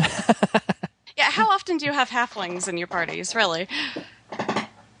 Yeah, how often do you have halflings in your parties, really?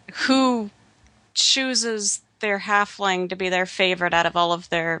 Who chooses their halfling to be their favorite out of all of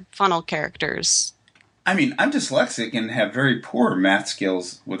their funnel characters? I mean, I'm dyslexic and have very poor math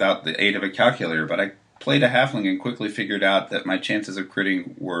skills without the aid of a calculator, but I played a halfling and quickly figured out that my chances of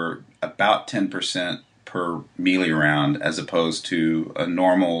critting were about 10% per melee round, as opposed to a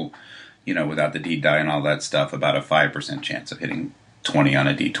normal, without the D die and all that stuff, about a 5% chance of hitting 20 on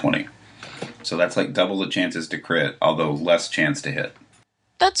a D20. So that's like double the chances to crit, although less chance to hit.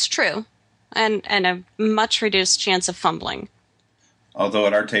 That's true. And a much reduced chance of fumbling. Although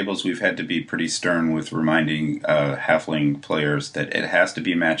at our tables we've had to be pretty stern with reminding halfling players that it has to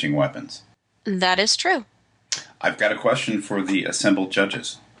be matching weapons. That is true. I've got a question for the assembled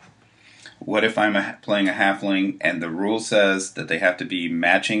judges. What if I'm playing a halfling and the rule says that they have to be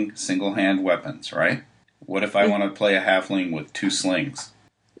matching single-hand weapons, right? What if I want to play a halfling with 2 slings?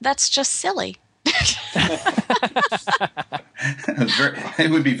 That's just silly.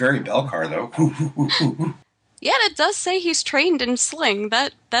 It would be very Belcar, though. Yeah, it does say he's trained in sling.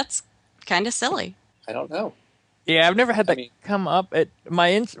 That's kind of silly. I don't know. Yeah, I've never had that come up.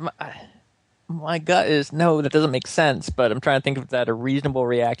 My gut is no, that doesn't make sense. But I'm trying to think if that's a reasonable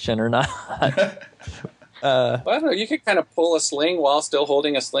reaction or not. Well, I don't know. You could kind of pull a sling while still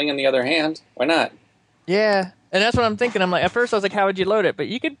holding a sling in the other hand. Why not? Yeah, and that's what I'm thinking. I'm like, at first I was like, how would you load it? But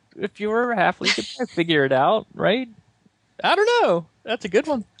you could, if you were a halfling, you could figure it out, right? I don't know. That's a good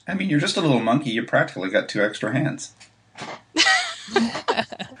one. I mean, you're just a little monkey. You practically got 2 extra hands.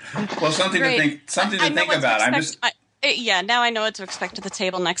 Well, something to think about. Now I know what to expect at the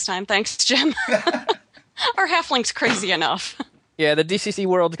table next time. Thanks, Jim. Our halfling's crazy enough. Yeah, the DCC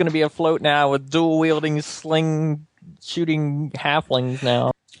world's going to be afloat now with dual-wielding, sling-shooting halflings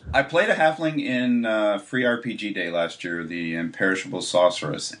now. I played a halfling in Free RPG Day last year, the Imperishable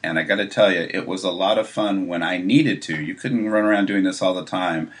Sorceress, and I got to tell you, it was a lot of fun when I needed to. You couldn't run around doing this all the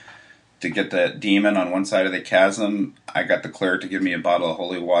time. To get that demon on one side of the chasm, I got the cleric to give me a bottle of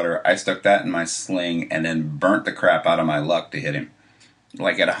holy water. I stuck that in my sling and then burnt the crap out of my luck to hit him,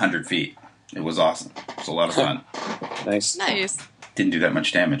 like at 100 feet. It was awesome. It was a lot of fun. Nice. Didn't do that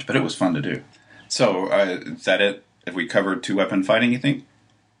much damage, but it was fun to do. So, is that it? Have we covered 2-weapon fighting, you think?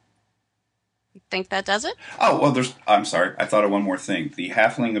 You think that does it? Oh, well, I'm sorry. I thought of one more thing. The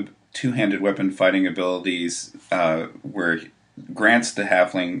halfling 2-handed weapon fighting abilities where grants the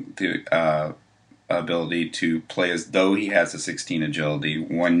halfling the ability to play as though he has a 16 agility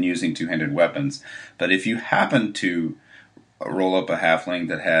when using two-handed weapons. But if you happen to roll up a halfling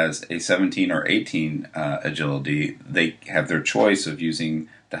that has a 17 or 18 agility, they have their choice of using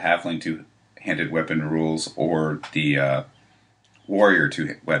the halfling two-handed weapon rules or the warrior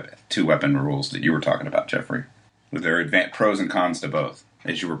two-weapon rules that you were talking about, Jeffrey. With their pros and cons to both,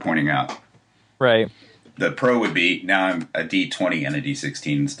 as you were pointing out. Right. The pro would be, now I'm a D20 and a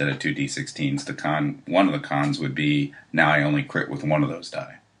D16 instead of two D16s. One of the cons would be, now I only crit with one of those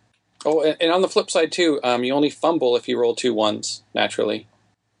die. Oh, and on the flip side, too, you only fumble if you roll 2 1s, naturally.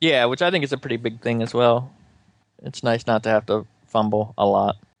 Yeah, which I think is a pretty big thing as well. It's nice not to have to fumble a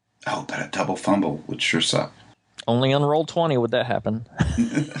lot. Oh, but a double fumble would sure suck. Only on roll 20 would that happen.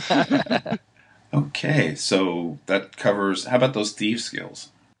 Okay, so that covers... How about those thief skills?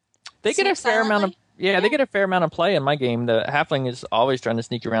 They get a fair amount of... Yeah, they get a fair amount of play in my game. The halfling is always trying to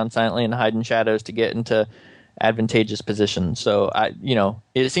sneak around silently and hide in shadows to get into advantageous positions. So,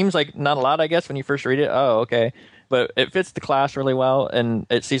 it seems like not a lot, I guess, when you first read it. Oh, okay. But it fits the class really well, and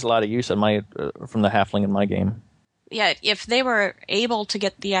it sees a lot of use from the halfling in my game. Yeah, if they were able to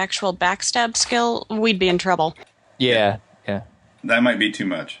get the actual backstab skill, we'd be in trouble. Yeah. That might be too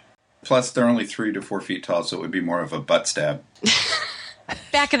much. Plus, they're only 3 to 4 feet tall, so it would be more of a butt stab.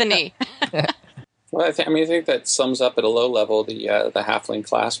 Back of the knee. Well, I think that sums up at a low level the halfling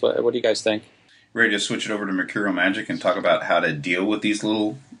class. What do you guys think? Ready to switch it over to Mercurial Magic and talk about how to deal with these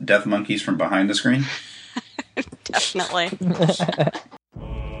little death monkeys from behind the screen? Definitely.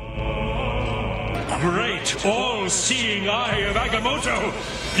 Great all-seeing eye of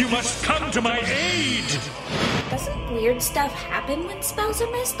Agamotto! You must come to my aid! Doesn't weird stuff happen when spells are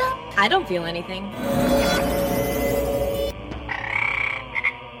messed up? I don't feel anything.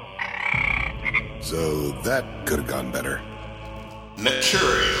 So that could have gone better.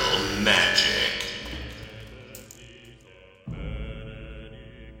 Mercurial Magic.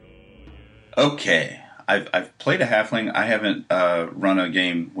 Okay, I've played a halfling. I haven't run a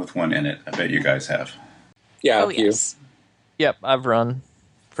game with one in it. I bet you guys have. Yeah, yes. Yep, I've run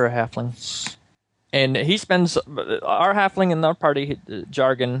for a halfling. And he spends... Our halfling in our party,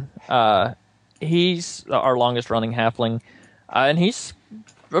 Jargon, he's our longest running halfling. And he's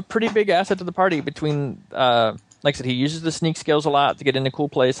a pretty big asset to the party between... like I said, he uses the sneak skills a lot to get into cool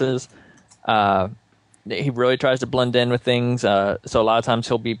places. He really tries to blend in with things. So a lot of times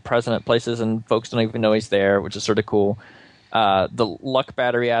he'll be present at places and folks don't even know he's there, which is sort of cool. The luck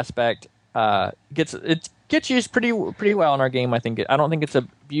battery aspect gets used pretty well in our game. I think I don't think it's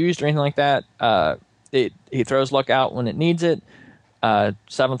abused or anything like that. He throws luck out when it needs it.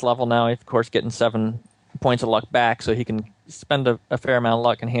 7th level now, of course, getting 7 points of luck back, so he can spend a fair amount of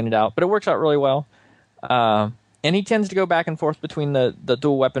luck and hand it out. But it works out really well. And he tends to go back and forth between the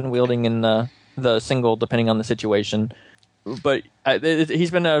dual weapon wielding and the single, depending on the situation. But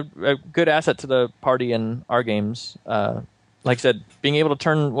he's been a good asset to the party in our games. Like I said, being able to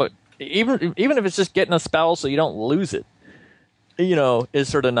turn even if it's just getting a spell so you don't lose it, is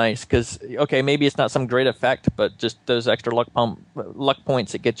sort of nice. Because maybe it's not some great effect, but just those extra luck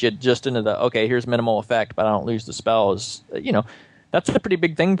points that get you just into the here's minimal effect, but I don't lose the spell is that's a pretty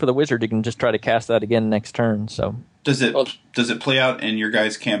big thing for the wizard. You can just try to cast that again next turn. So does it play out in your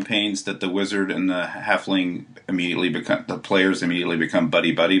guys' campaigns that the wizard and the halfling players immediately become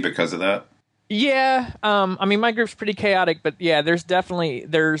buddy because of that? Yeah, my group's pretty chaotic, but yeah,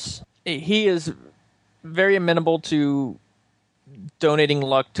 he is very amenable to donating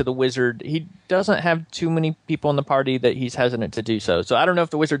luck to the wizard. He doesn't have too many people in the party that he's hesitant to do so. So I don't know if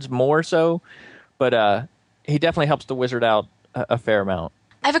the wizard's more so, but he definitely helps the wizard out a fair amount.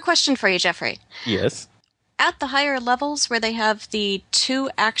 I have a question for you, Jeffrey. Yes. At the higher levels where they have the 2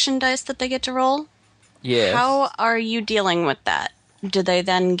 action dice that they get to roll, yes. How are you dealing with that? Do they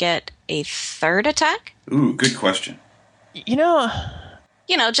then get a 3rd attack? Ooh, good question.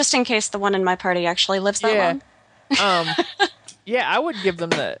 Just in case the one in my party actually lives that long. Yeah, I would give them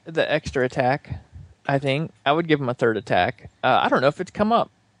the extra attack, I think. I would give them a 3rd attack. I don't know if it's come up.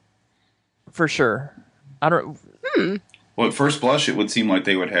 For sure. I don't... Well, at first blush, it would seem like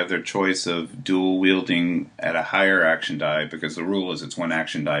they would have their choice of dual wielding at a higher action die, because the rule is it's 1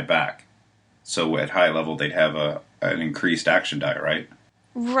 action die back. So at high level, they'd have an increased action die, right?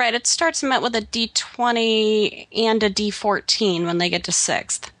 Right. It starts them out with a D20 and a D14 when they get to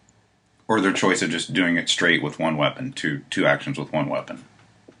 6th. Or their choice of just doing it straight with 1 weapon, two actions with 1 weapon.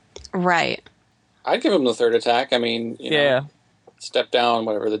 Right. I'd give them the 3rd attack. Step down,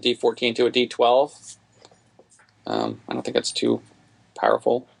 the D14 to a D12. I don't think that's too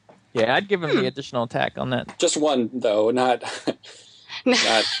powerful. Yeah, I'd give him the additional attack on that. Just 1, though, not...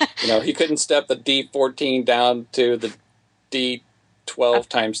 Not, he couldn't step the D14 down to the D12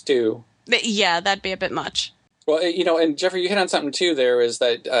 times 2. Yeah, that'd be a bit much. Well, and Jeffrey, you hit on something too there, is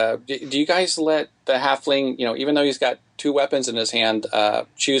that do you guys let the halfling, even though he's got 2 weapons in his hand,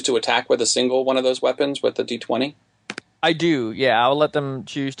 choose to attack with a single one of those weapons with the D20? I do, yeah. I'll let them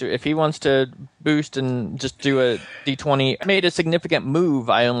choose to. If he wants to boost and just do a D20, made a significant move,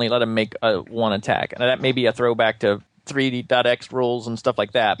 I only let him make one attack. And that may be a throwback to 3D.X rules and stuff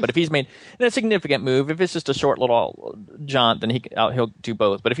like that. But if he's made a significant move, if it's just a short little jaunt, then he'll do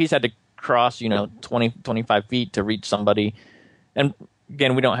both. But if he's had to cross, 20, 25 feet to reach somebody, and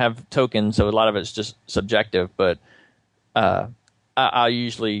again, we don't have tokens, so a lot of it's just subjective. But I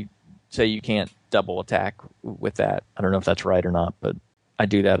usually say you can't double attack with that. I don't know if that's right or not, but I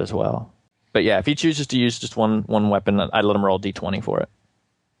do that as well. But yeah, if he chooses to use just one weapon, I let him roll D20 for it.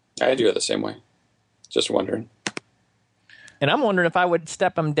 I do it the same way. Just wondering. And I'm wondering if I would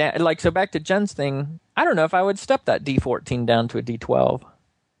step him down. So back to Jen's thing, I don't know if I would step that D14 down to a D12.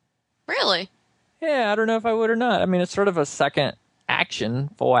 Really? Yeah, I don't know if I would or not. I mean, it's sort of a second action,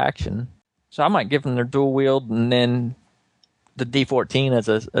 full action. So I might give them their dual wield and then the D14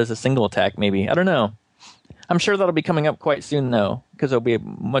 as a single attack, maybe. I don't know. I'm sure that'll be coming up quite soon, though, because it'll be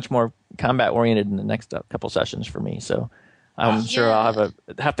much more combat-oriented in the next couple sessions for me. So I'm sure I'll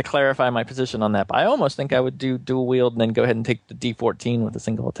have to clarify my position on that. But I almost think I would do dual wield and then go ahead and take the D14 with a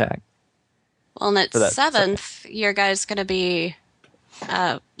single attack. Well, and at 7th, your guy's going to be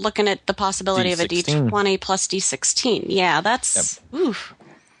looking at the possibility D16. of a D20 plus D16. Yeah, that's... Yep. Oof.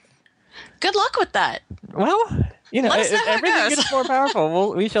 Good luck with that. Well, Let us know how it everything goes. gets more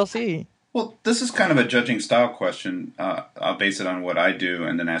powerful. We shall see. Well, this is kind of a judging style question. I'll base it on what I do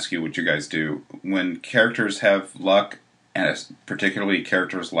and then ask you what you guys do. When characters have luck, and particularly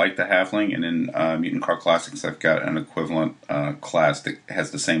characters like the Halfling, and in Mutant Car Classics I've got an equivalent class that has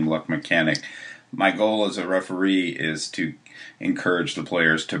the same luck mechanic. My goal as a referee is to encourage the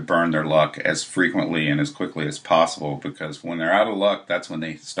players to burn their luck as frequently and as quickly as possible, because when they're out of luck, that's when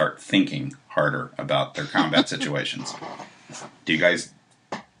they start thinking harder about their combat situations. Do you guys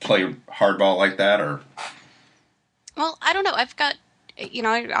play hardball like that, or? Well, I don't know. I've got,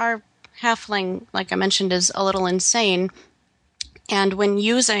 our halfling, like I mentioned, is a little insane. And when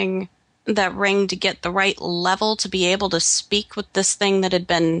using that ring to get the right level to be able to speak with this thing that had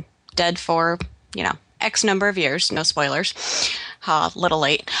been dead for, X number of years, no spoilers, little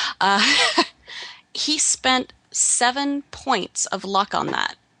late, he spent 7 points of luck on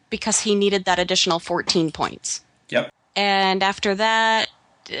that because he needed that additional 14 points. Yep. And after that,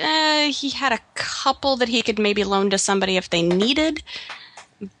 he had a couple that he could maybe loan to somebody if they needed,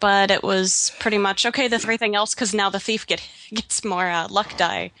 but it was pretty much, okay, the everything else, because now the thief gets more luck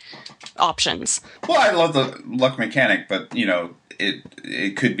die options. Well, I love the luck mechanic, but,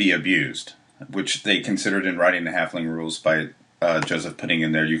 it could be abused, which they considered in writing the Halfling rules by Joseph putting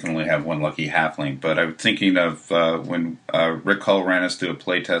in there, you can only have one lucky Halfling. But I'm thinking of when Rick Hull ran us through a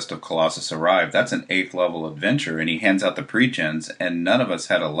playtest of Colossus Arrived. That's an 8th level adventure, and he hands out the pre-gens, and none of us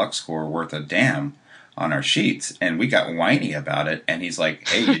had a luck score worth a damn on our sheets, and we got whiny about it, and he's like,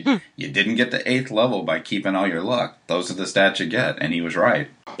 hey, you didn't get the 8th level by keeping all your luck. Those are the stats you get, and he was right.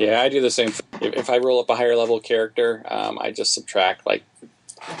 Yeah, I do the same thing. If I roll up a higher level character, I just subtract,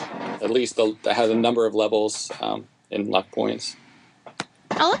 at least the number of levels in luck points.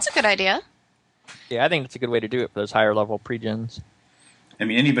 Oh, that's a good idea. Yeah, I think that's a good way to do it for those higher level pre-gens. I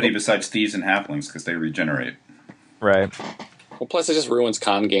mean, anybody besides thieves and halflings, because they regenerate. Right. Well, plus it just ruins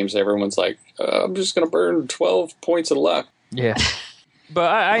con games. Everyone's like, I'm just going to burn 12 points of luck. Yeah.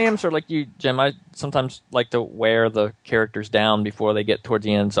 But I am sort of like you, Jim. I sometimes like to wear the characters down before they get towards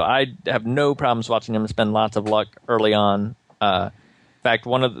the end. So I have no problems watching them spend lots of luck early on. In fact,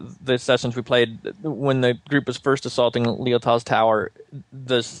 one of the sessions we played, when the group was first assaulting Leotard's tower,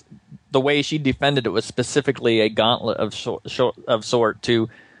 the way she defended it was specifically a gauntlet of sort to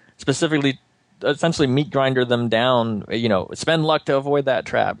specifically essentially meat grinder them down, spend luck to avoid that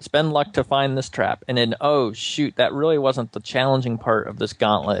trap, spend luck to find this trap, and then, oh shoot, that really wasn't the challenging part of this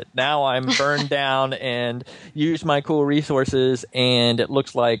gauntlet. Now I'm burned down and use my cool resources, and it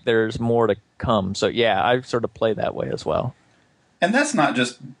looks like there's more to come. So yeah, I sort of play that way as well. And that's not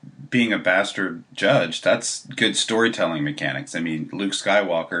just being a bastard judge. That's good storytelling mechanics. I mean, Luke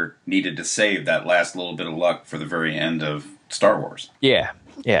Skywalker needed to save that last little bit of luck for the very end of Star Wars. Yeah.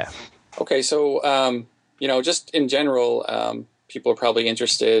 Okay, so, just in general, people are probably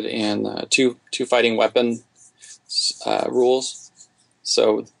interested in two fighting weapon rules.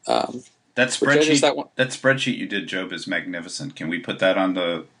 So that spreadsheet you did, Job, is magnificent. Can we put that on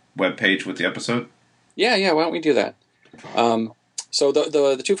the webpage with the episode? Yeah. Why don't we do that? So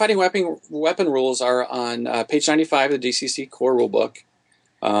the two fighting weapon rules are on page 95 of the DCC core rulebook.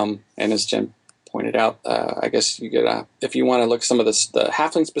 And as Jen pointed out, I guess you get if you want to look at some of the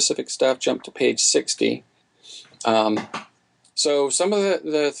halfling specific stuff, jump to page 60. So some of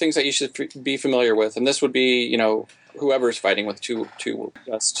the things that you should be familiar with, and this would be whoever's fighting with two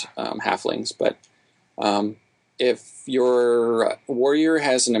just halflings, but if your warrior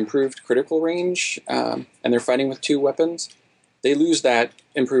has an improved critical range and they're fighting with two weapons, they lose that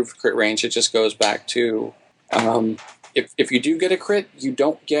improved crit range. It just goes back to if you do get a crit, you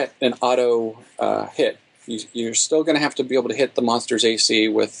don't get an auto hit. You're still going to have to be able to hit the monster's AC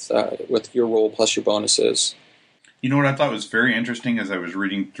with your roll plus your bonuses. You know what I thought was very interesting as I was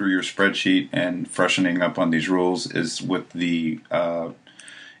reading through your spreadsheet and freshening up on these rules is with the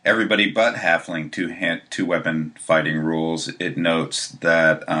everybody but halfling two weapon fighting rules. It notes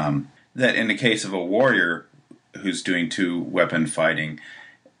that that in the case of a warrior who's doing two weapon fighting,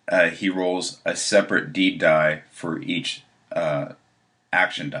 he rolls a separate D die for each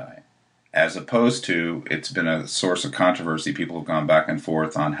action die. As opposed to, it's been a source of controversy. People have gone back and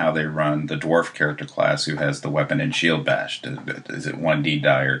forth on how they run the dwarf character class who has the weapon and shield bash. Is it 1D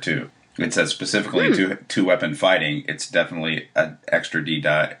die or 2? It says specifically two weapon fighting. It's definitely an extra D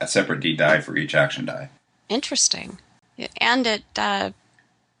die, a separate D die for each action die. Interesting. And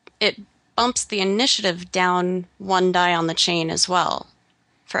it bumps the initiative down one die on the chain as well.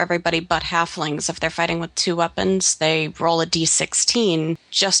 For everybody but halflings, if they're fighting with two weapons, they roll a d16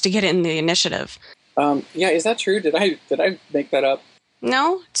 just to get in the initiative. Yeah, is that true? Did I make that up?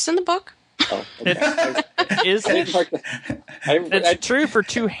 No, it's in the book. Oh, okay. Is it? It's true for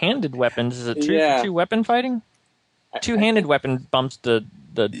two-handed weapons. Is it true for two weapon fighting? Two-handed weapon bumps the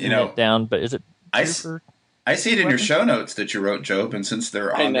unit down, but is it true for I see it in your show notes that you wrote, Job, and since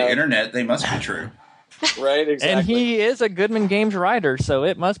they're on the internet, they must be true. Right, exactly. And he is a Goodman Games writer, so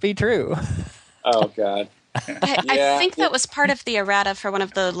it must be true. Oh, God. I think that was part of the errata for one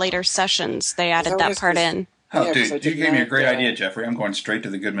of the later sessions. They added that part in. Oh, dude, you gave me a great idea, Jeffrey. I'm going straight to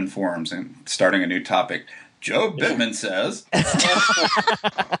the Goodman forums and starting a new topic. Joe Bittman says.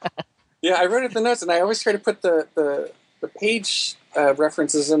 Yeah, I wrote it in the notes, and I always try to put the page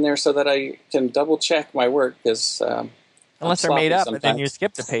references in there so that I can double check my work because. Unless they're made up, and then you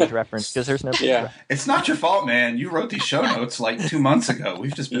skip the page reference because there's no page reference. It's not your fault, man. You wrote these show notes like 2 months ago.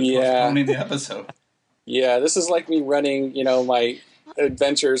 We've just been postponing the episode. Yeah, this is like me running, my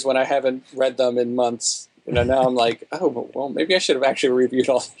adventures when I haven't read them in months. Now I'm like, oh, well, maybe I should have actually reviewed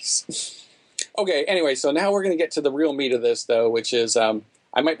all these. Okay, anyway, so now we're going to get to the real meat of this, though, which is I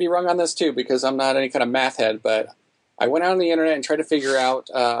might be wrong on this, too, because I'm not any kind of math head, but I went out on the internet and tried to figure out,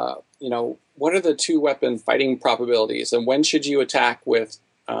 what are the two weapon fighting probabilities, and when should you attack with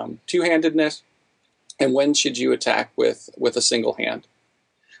two-handedness, and when should you attack with a single hand?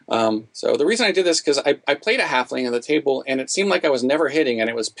 So the reason I did this because I played a halfling on the table, and it seemed like I was never hitting, and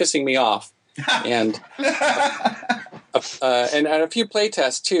it was pissing me off. And and at a few play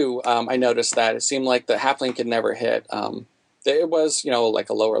tests too, I noticed that it seemed like the halfling could never hit. It was like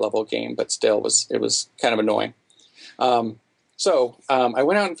a lower level game, but still it was kind of annoying. So I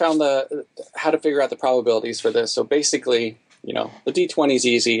went out and found how to figure out the probabilities for this. So basically, the D20 is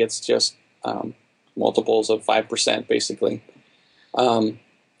easy. It's just multiples of 5%, basically.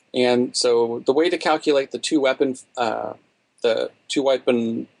 And so the way to calculate the two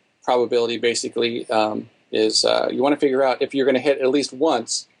weapon probability, basically, is you want to figure out if you're going to hit at least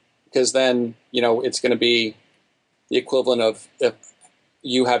once, because then it's going to be the equivalent of if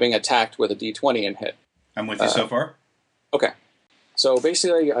you having attacked with a D20 and hit. I'm with you so far. Okay. So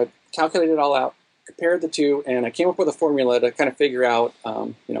basically, I calculated it all out, compared the two, and I came up with a formula to kind of figure out,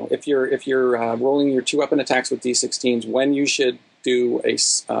 if you're rolling your two weapon attacks with D16s, when you should do a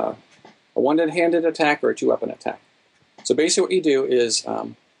one-handed attack or a two weapon attack. So basically, what you do is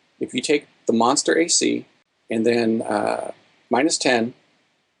if you take the monster AC and then minus 10,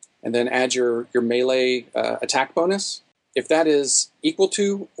 and then add your melee attack bonus, if that is equal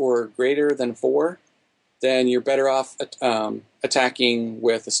to or greater than 4, then you're better off attacking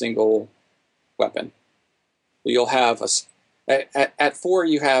with a single weapon. You'll have at 4,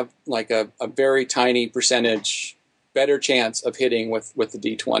 you have like a very tiny percentage better chance of hitting with the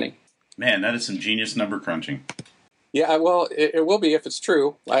D20. Man, that is some genius number crunching. Yeah, well, it will be if it's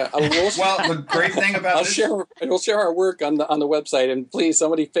true. Well, the great thing about we'll share our work on the website, and please,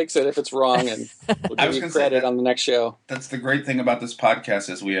 somebody fix it if it's wrong, and we'll give you credit on the next show. That's the great thing about this podcast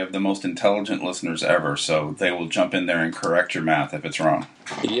is we have the most intelligent listeners ever, so they will jump in there and correct your math if it's wrong.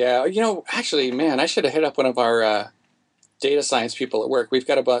 Yeah, actually, man, I should have hit up one of our data science people at work. We've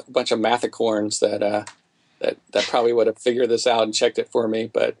got a bunch of mathicorns that that probably would have figured this out and checked it for me,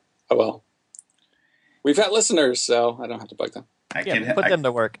 but oh well. We've got listeners, so I don't have to bug them. Put them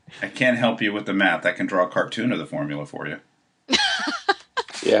to work. I can't help you with the math. I can draw a cartoon of the formula for you.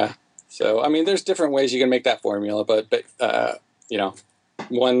 Yeah. So, I mean, there's different ways you can make that formula, but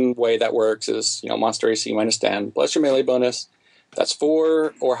one way that works is, monster AC -10 plus your melee bonus. That's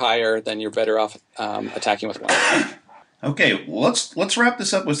 4 or higher, then you're better off attacking with 1. Okay, well, let's wrap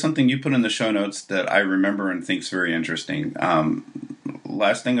this up with something you put in the show notes that I remember and think's very interesting.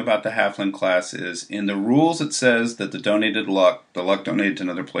 Last thing about the Halfling class is in the rules it says that the luck donated to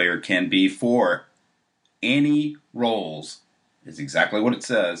another player can be for any rolls. Is exactly what it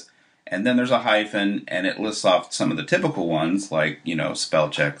says. And then there's a hyphen, and it lists off some of the typical ones, like spell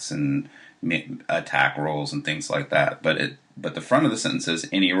checks and attack rolls and things like that. But the front of the sentence says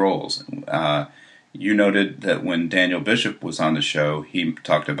any rolls. You noted that when Daniel Bishop was on the show, he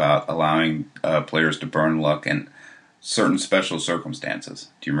talked about allowing players to burn luck in certain special circumstances.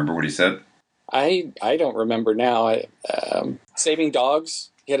 Do you remember what he said? I don't remember now. Saving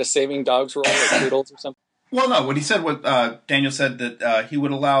dogs. He had a saving dogs roll, like poodles or something. Well, no. What he said, Daniel said that he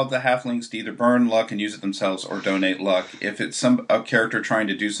would allow the halflings to either burn luck and use it themselves, or donate luck if it's a character trying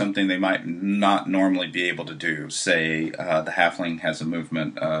to do something they might not normally be able to do. Say the halfling has a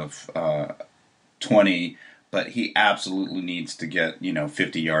movement of 20, but he absolutely needs to get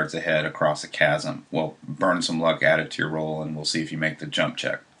 50 yards ahead across a chasm. Well, burn some luck, add it to your roll, and we'll see if you make the jump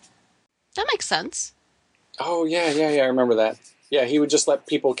check. That makes sense. Oh yeah, I remember that. Yeah, he would just let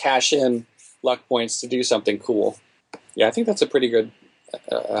people cash in luck points to do something cool. Yeah, I think that's a pretty good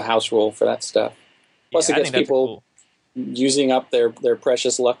house rule for that stuff. Plus, it gets people using up their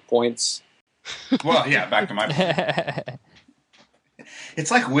precious luck points. Well, yeah, back to my point. It's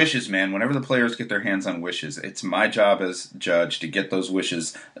like wishes, man. Whenever the players get their hands on wishes, it's my job as judge to get those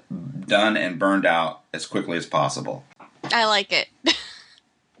wishes done and burned out as quickly as possible. I like it.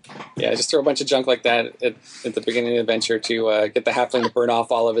 Yeah, just throw a bunch of junk like that at the beginning of the adventure to get the halfling to burn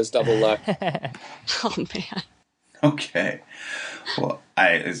off all of his double luck. Oh, man. Okay. Well,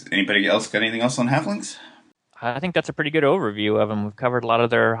 is anybody else got anything else on halflings? I think that's a pretty good overview of them. We've covered a lot of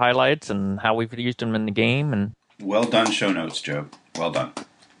their highlights and how we've used them in the game. And well done show notes, Joe. Well done.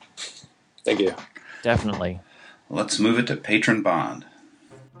 Thank you. Definitely. Let's move it to Patron Bond.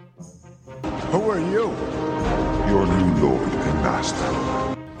 Who are you? Your new lord and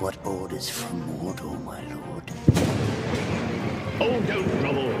master. What orders from Mordor, my lord? Oh, don't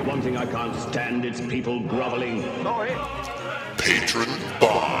grovel. One thing I can't stand, it's people groveling. Sorry. Patron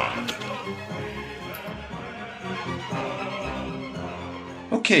Bond.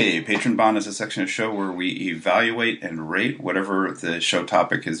 Okay, Patron Bond is a section of the show where we evaluate and rate whatever the show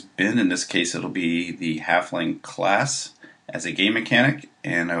topic has been. In this case, it'll be the Halfling class as a game mechanic,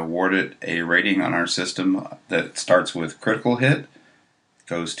 and award it a rating on our system that starts with critical hit,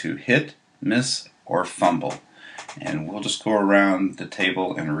 goes to hit, miss, or fumble. And we'll just go around the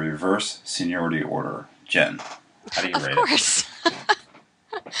table in reverse seniority order. Jen, how do you rate it? Of course.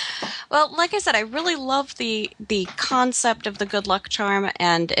 Well, like I said, I really love the concept of the good luck charm,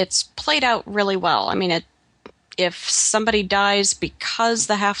 and it's played out really well. I mean, if somebody dies because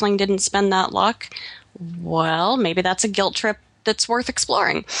the halfling didn't spend that luck, well, maybe that's a guilt trip that's worth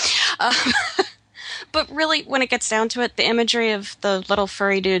exploring. But really, when it gets down to it, the imagery of the little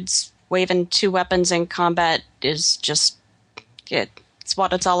furry dudes waving 2 weapons in combat is just, it's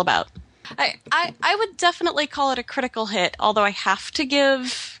what it's all about. I would definitely call it a critical hit, although I have to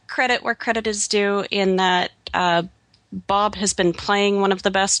give credit where credit is due in that Bob has been playing one of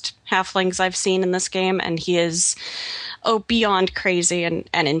the best halflings I've seen in this game, and he is beyond crazy and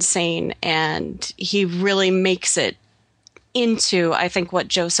insane, and he really makes it into, I think, what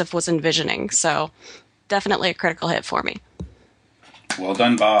Joseph was envisioning. So definitely a critical hit for me. Well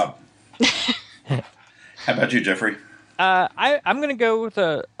done, Bob. How about you, Jeffrey? I'm going to go with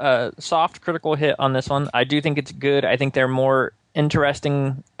a soft critical hit on this one. I do think it's good. I think they're more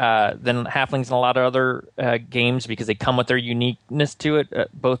interesting than halflings in a lot of other games because they come with their uniqueness to it.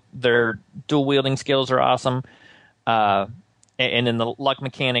 Both their dual wielding skills are awesome. And then the luck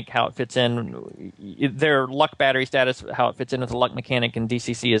mechanic, how it fits in, their luck battery status, how it fits in with the luck mechanic in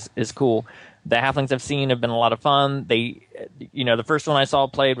DCC is cool. The halflings I've seen have been a lot of fun. They, the first one I saw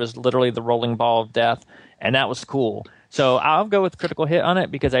played was literally the rolling ball of death, and that was cool. So I'll go with critical hit on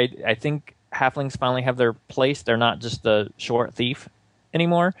it because I think halflings finally have their place. They're not just the short thief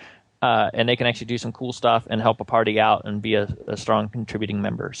anymore, and they can actually do some cool stuff and help a party out and be a strong contributing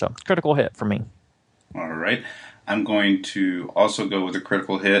member. So critical hit for me. All right. I'm going to also go with a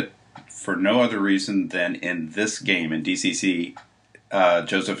critical hit for no other reason than in this game, in DCC,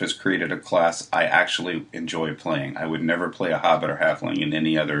 Joseph has created a class I actually enjoy playing. I would never play a Hobbit or Halfling in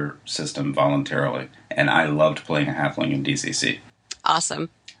any other system voluntarily, and I loved playing a Halfling in DCC. Awesome.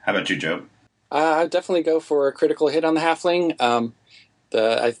 How about you, Joe? I'd definitely go for a critical hit on the Halfling.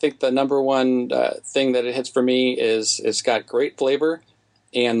 I think the number one thing that it hits for me is it's got great flavor,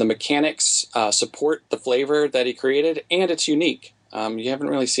 and the mechanics support the flavor that he created, and it's unique. You haven't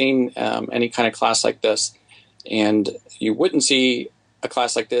really seen any kind of class like this, and you wouldn't see a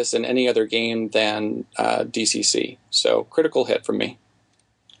class like this in any other game than DCC. So, critical hit from me.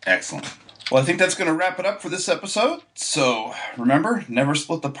 Excellent. Well, I think that's going to wrap it up for this episode. So, remember, never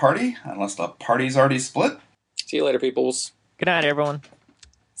split the party unless the party's already split. See you later, peoples. Good night, everyone.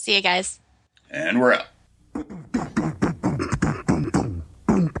 See you guys. And we're out. The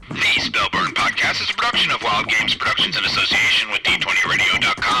Spellburn Podcast is a production of Wild Games Productions in association with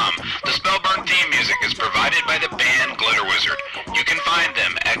D20Radio.com. The Spellburn theme music is provided by the band Glitter Wizard. You can find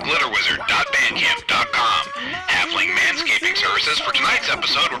them at glitterwizard.bandcamp.com. Halfling manscaping services for tonight's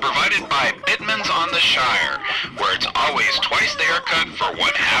episode were provided by Bitmans on the Shire, where it's always twice the haircut for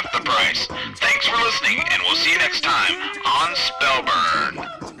one half the price. Thanks for listening, and we'll see you next time on Spellburn.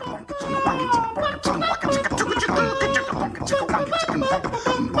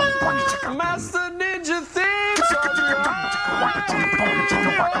 Master Ninja theme song.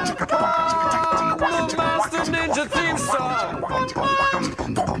 The Master Ninja theme song.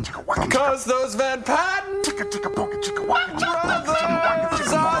 Cause those Van Patten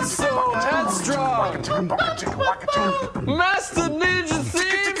brothers are so headstrong. Master Ninja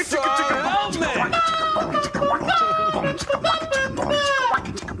theme song. Help me.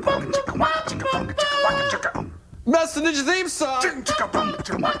 Master Ninja theme song.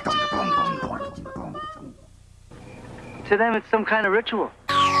 To them, it's some kind of ritual.